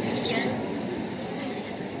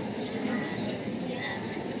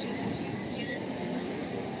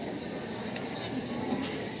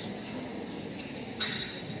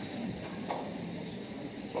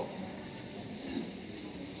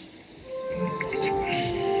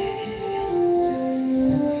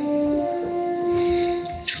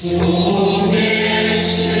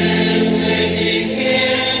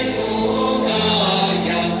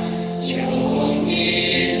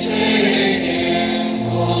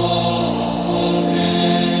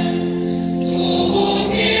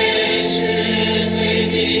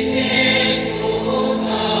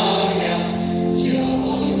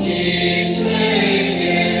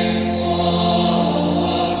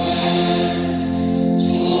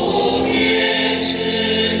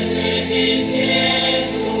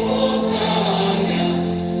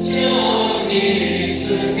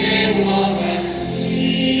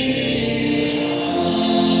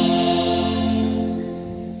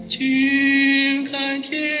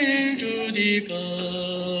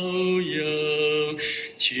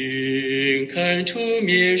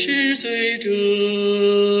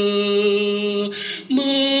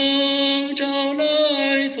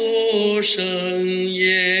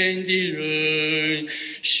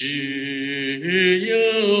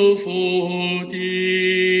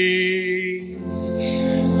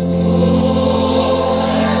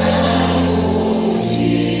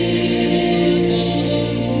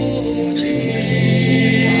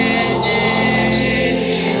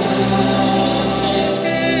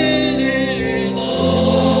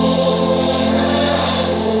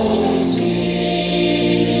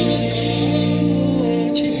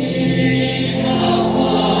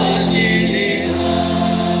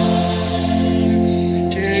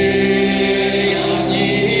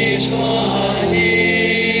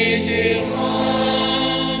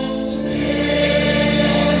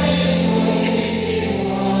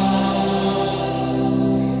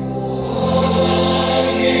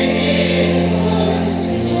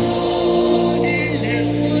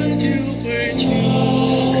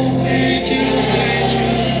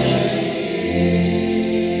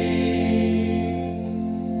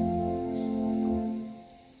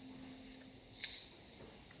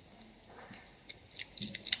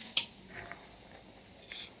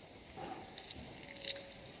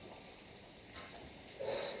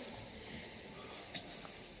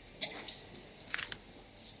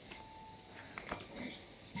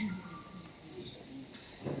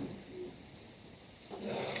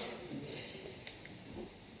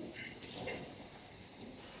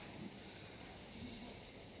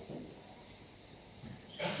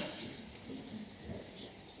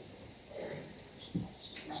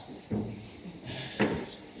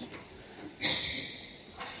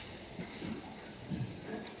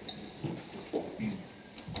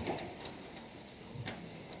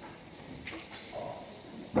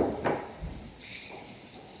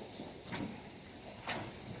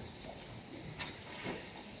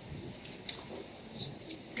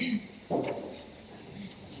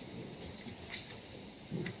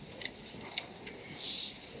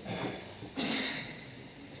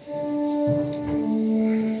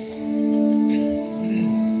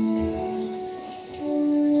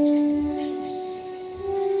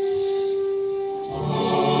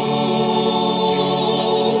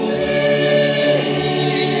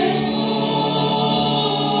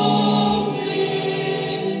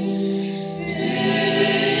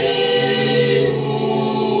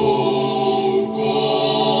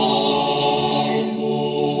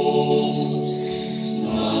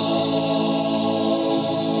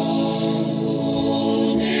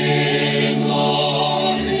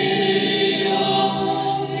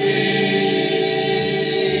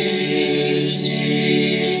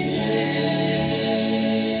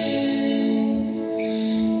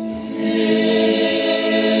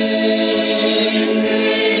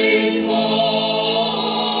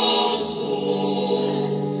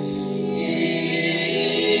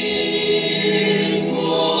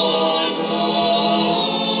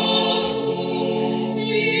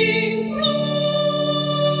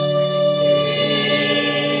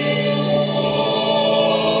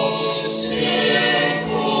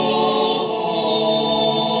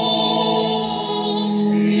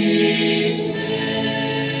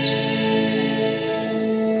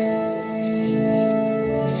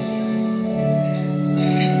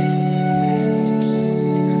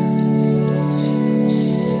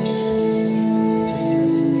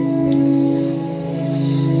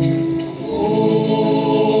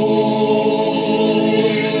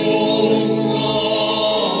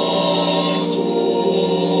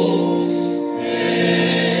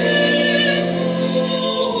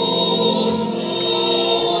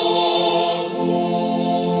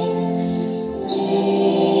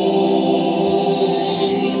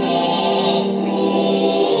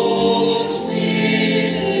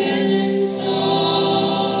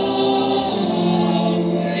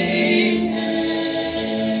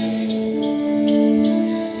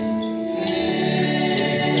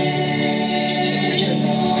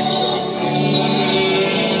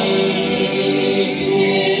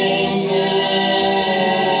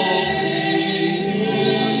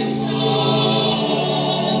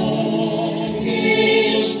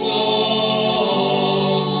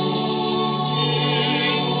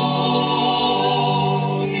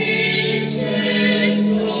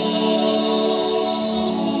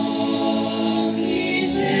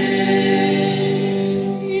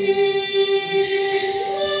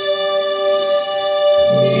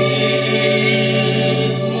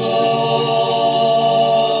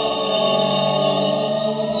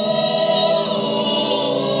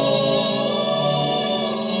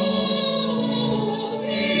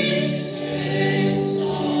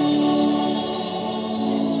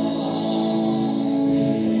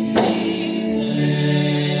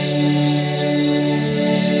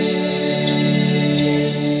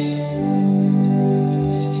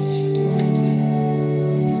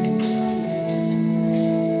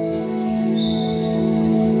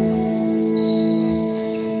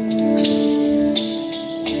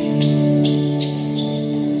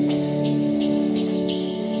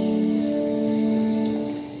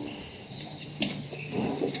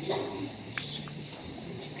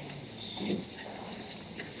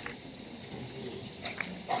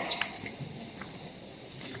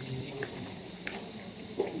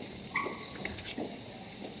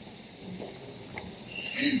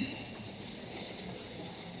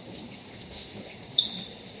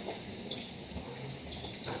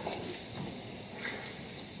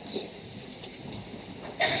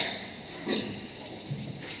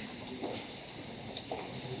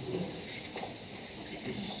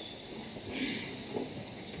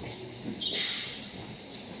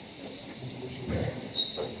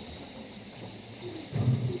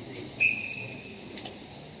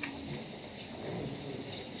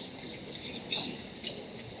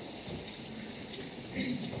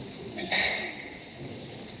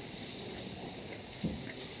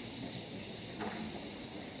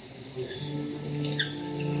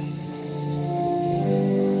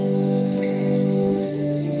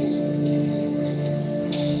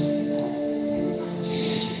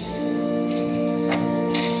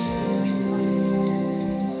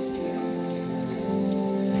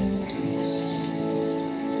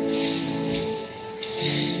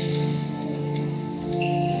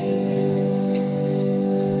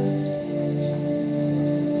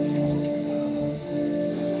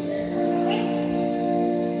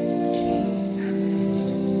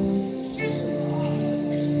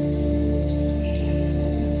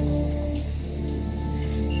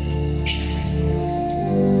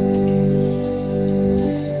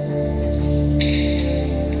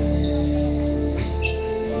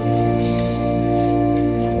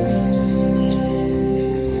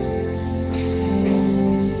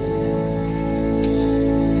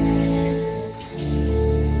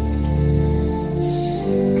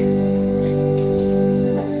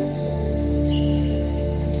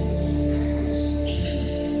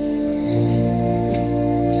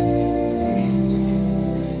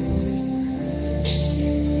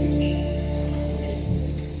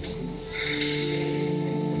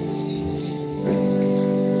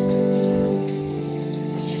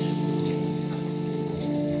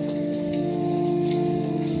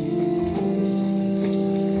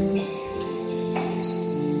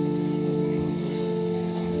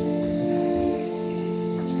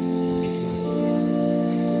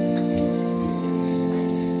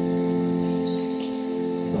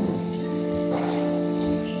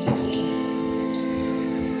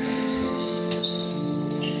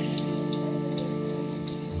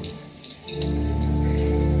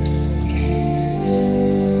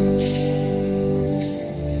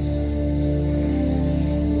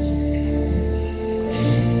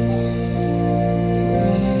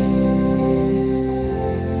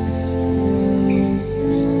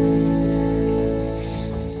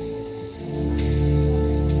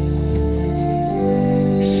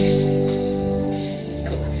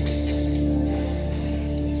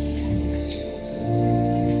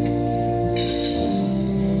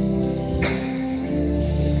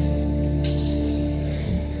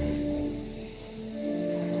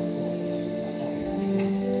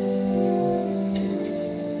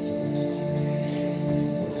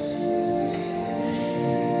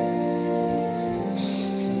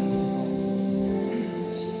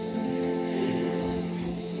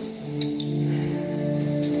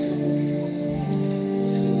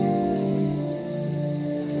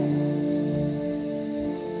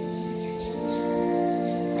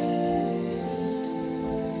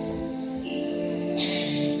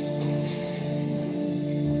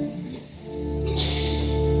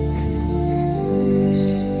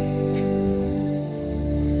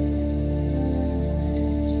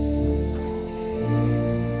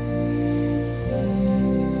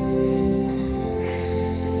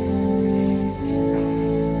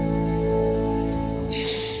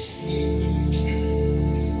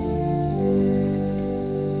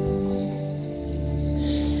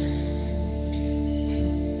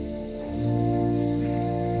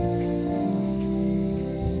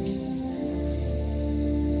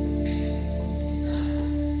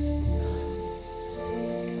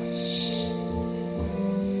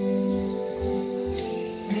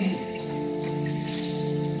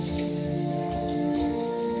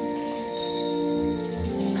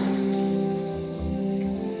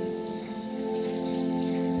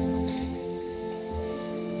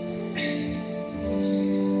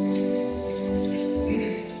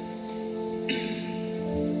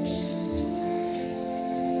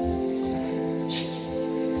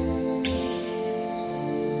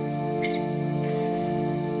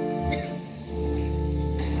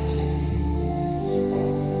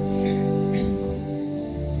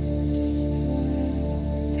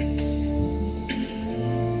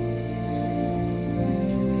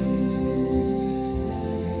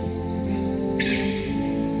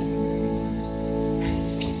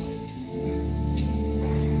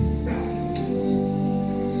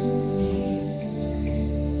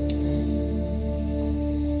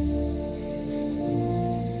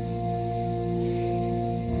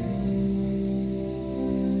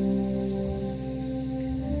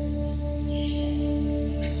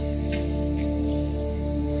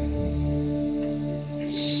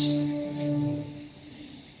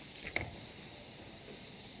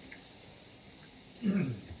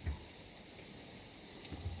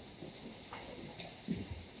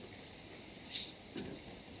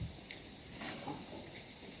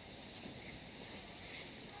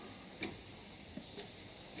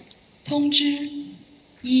通知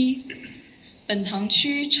一，本堂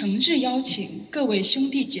区诚挚邀请各位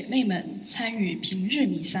兄弟姐妹们参与平日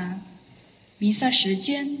弥撒，弥撒时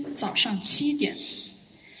间早上7点。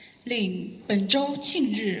另本周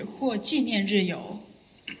庆日或纪念日有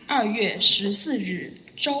2月14日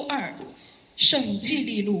周二，圣济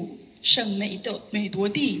利路圣美铎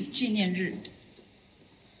地纪念日。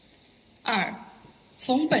2，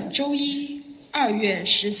从本周一2月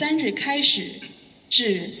13日开始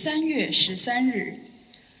至3月13日，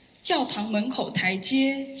教堂门口台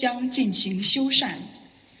阶将进行修缮，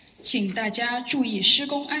请大家注意施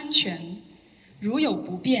工安全，如有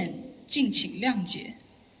不便，敬请谅解。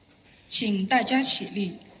请大家起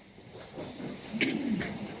立。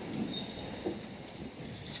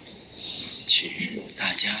请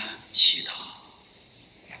大家祈祷。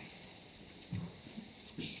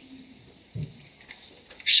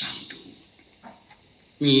上主，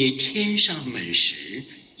你天上美食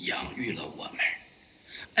养育了我们，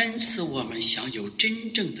恩赐我们享有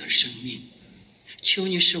真正的生命。求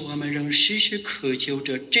你使我们仍时时渴求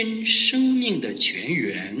着真生命的泉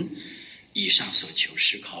源。以上所求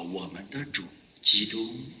是靠我们的主基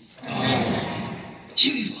督。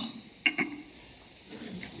请坐。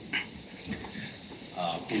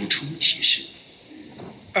补充提示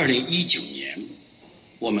：2019年，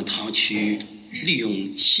我们堂区利用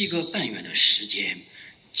7个半月的时间，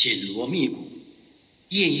紧锣密鼓、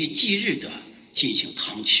夜以继日地进行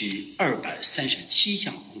堂区237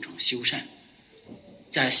项工程修缮。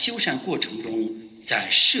在修缮过程中，在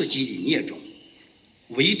设计理念中，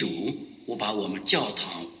唯独我把我们教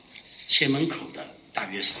堂前门口的大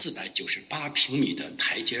约498平米的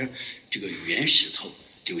台阶这个圆石头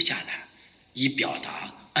留下来，以表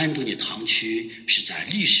达安东尼堂区是在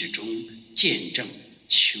历史中见证、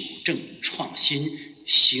求证、创新、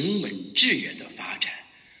行稳致远的发展，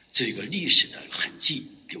这一个历史的痕迹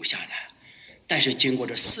留下来。但是经过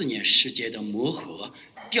这4年时间的磨合、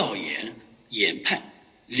调研、研判、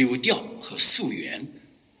流调和溯源，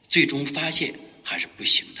最终发现还是不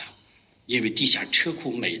行的。因为地下车库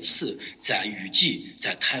每次在雨季、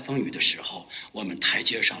在台风雨的时候，我们台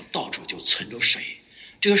阶上到处就存着水，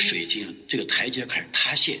这个水晶，这个台阶开始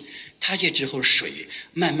塌陷，塌陷之后，水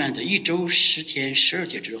慢慢的1周、10天、12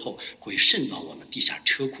天之后会渗到我们地下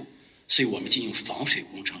车库，所以我们进行防水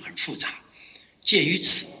工程很复杂。鉴于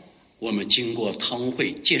此，我们经过堂务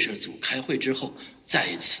会建设组开会之后，再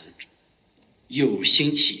一次又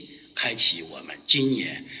兴起开启我们今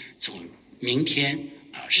年从明天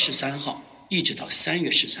13号一直到3月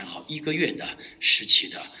13号1个月的时期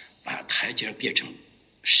的，把台阶变成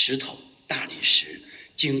石头大理石。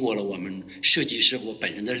经过了我们设计师我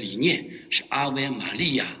本人的理念是阿维玛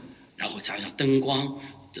利亚，然后加上灯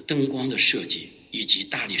光的设计以及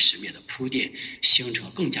大理石面的铺垫，形成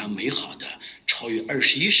更加美好的超越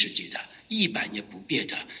21世纪的100年不变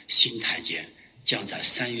的新台阶，将在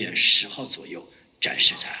3月10号左右展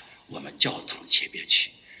示在我们教堂前边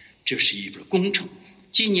去。这是一份工程。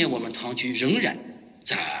今年我们堂区仍然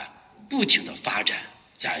在不停的发展，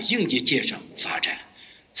在硬件界上发展，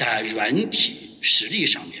在软体实力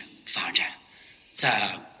上面发展，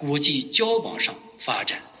在国际交往上发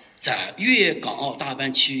展，在粤港澳大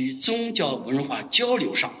湾区宗教文化交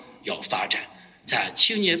流上要发展，在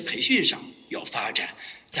青年培训上要发展，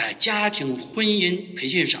在家庭婚姻培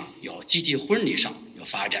训上要集体婚礼上要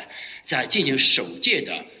发展，在进行首届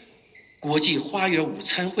的国际花园午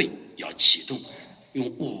餐会要启动，用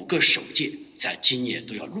5个首届在今年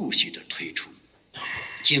都要陆续的推出。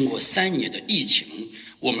经过3年的疫情，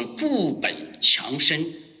我们固本强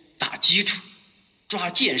身打基础，抓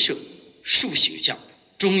建设树形象，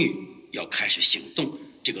终于要开始行动。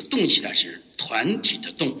这个动起来是团体的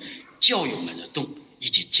动，教友们的动，以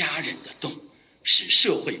及家人的动，使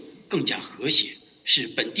社会更加和谐，使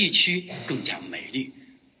本地区更加美丽。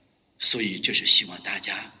所以这是希望大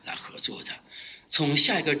家来合作的。从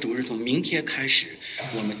下一个主日，从明天开始，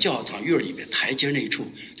我们教堂院里边台阶那处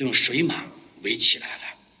都用水马围起来了，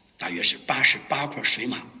大约是88块水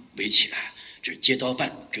马围起来，这是街道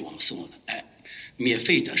办给我们送的，免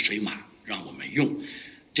费的水马让我们用。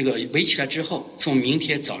这个围起来之后，从明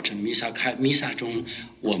天早晨弥撒中，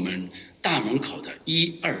我们大门口的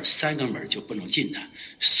1、2、3个门就不能进了。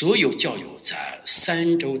所有教友在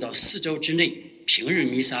3周到4周之内，平日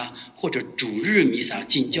弥撒或者主日弥撒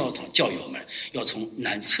进教堂，教友们要从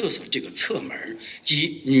男厕所这个侧门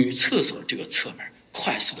及女厕所这个侧门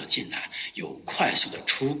快速的进来，又快速的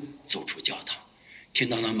走出教堂。听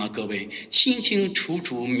到了吗，各位？清清楚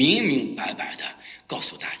楚、明明白白的告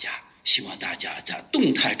诉大家，希望大家在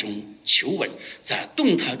动态中求稳，在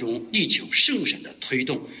动态中力求圣神的推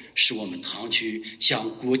动，使我们堂区向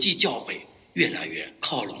国际教会越来越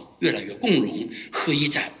靠拢，越来越共荣，合一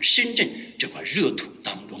在深圳这块热土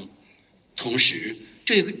当中。同时，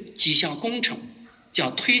这个几项工程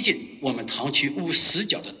将推进我们堂区无死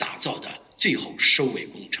角的打造的最后收尾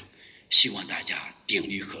工程，希望大家鼎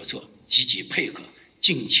力合作，积极配合，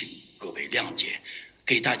敬请各位谅解。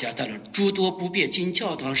给大家带来诸多不便，进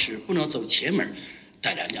教堂时不能走前门，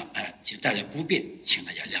带来不便，请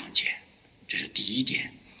大家谅解。这是第一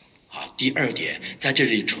点。好，第二点，在这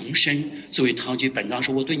里重申，作为堂区本堂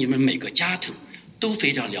时，我对你们每个家庭都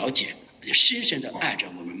非常了解，也深深地爱着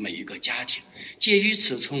我们每一个家庭。介于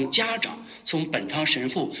此，从家长、从本堂神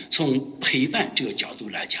父、从陪伴这个角度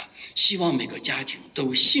来讲，希望每个家庭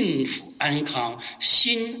都幸福安康，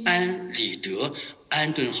心安理得，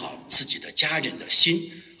安顿好自己的家人的心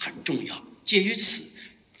很重要。介于此，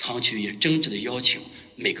堂区也真挚地邀请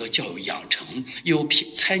每个教友养成由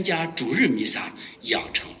参加主日弥撒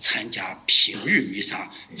养成参加平日弥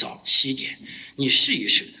撒早7点。你试一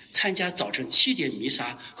试参加早晨7点弥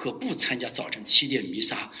撒和不参加早晨7点弥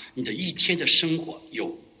撒，你的一天的生活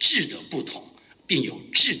有质的不同，并有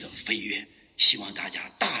质的飞跃。希望大家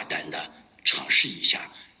大胆地尝试一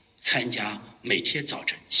下，参加每天早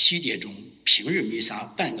晨7点钟平日弥撒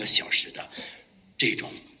半个小时的这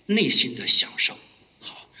种内心的享受。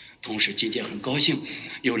好，同时今天很高兴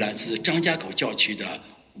有来自张家口教区的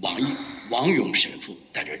王勇神父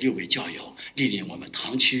带着6位教友莅临我们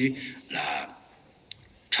堂区来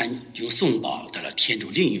用颂宝得了天主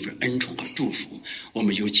另一份恩宠和祝福。我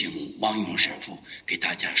们有请王勇神父给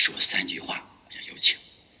大家说3句话，有请。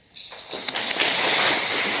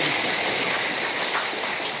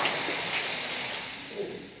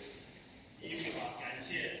第一句话，感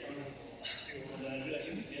谢张神父对我们的热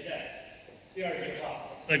情的接待。第二句话，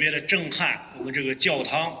特别的震撼，我们这个教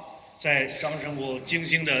堂在张神父精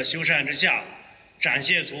心的修缮之下，展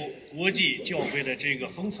现出国际教会的这个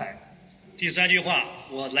风采。第3句话，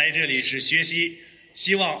我来这里是学习，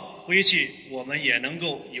希望回去我们也能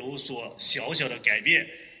够有所小小的改变，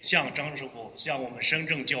向张神父，向我们深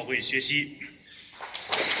圳教会学习。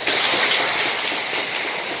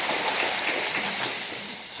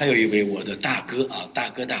还有一位我的大哥啊，大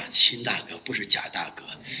哥大，亲大哥，不是假大哥，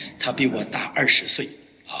他比我大20岁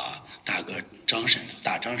啊。大哥张神父，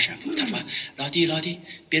大张神父，他说：“老弟，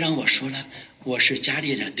别让我说了，我是家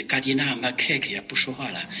里人，嘎迪那嘛开也不说话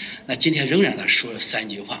了。”那今天仍然的说3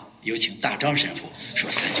句话，有请大张神父说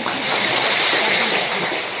3句话。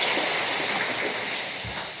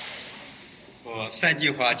我3句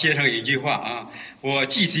话接上1句话啊，我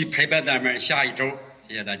继续陪伴咱们下一周，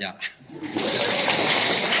谢谢大家。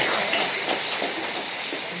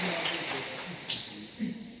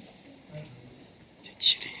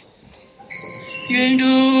愿主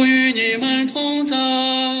与你们同在，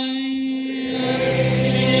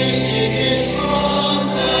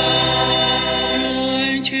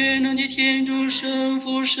愿全能的天主圣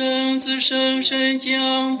父、圣子、圣神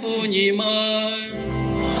降福你们。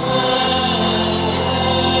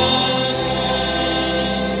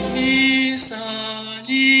弥撒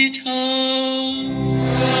礼成。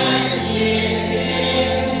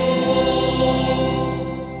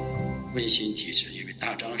温馨提示，因为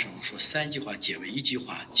大张神父说3句话结为1句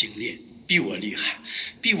话，精炼，比我厉害，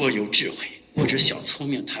比我有智慧。我是小聪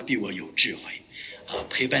明，他比我有智慧。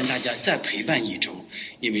陪伴大家再陪伴1周，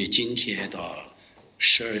因为今天到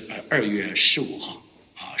2月15号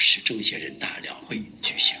是政协人大两会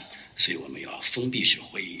举行，所以我们要封闭式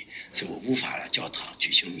会议，所以我无法来教堂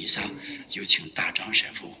举行弥撒。有请大张神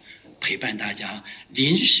父陪伴大家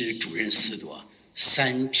临时主任司铎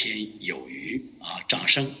3天有余掌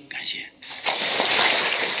声感谢。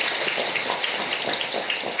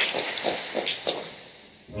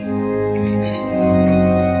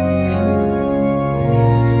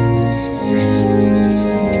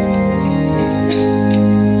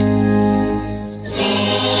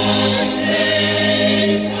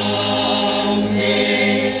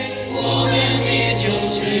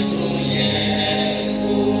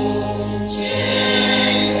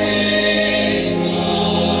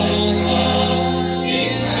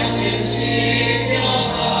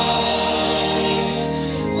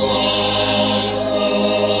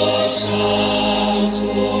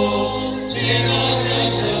这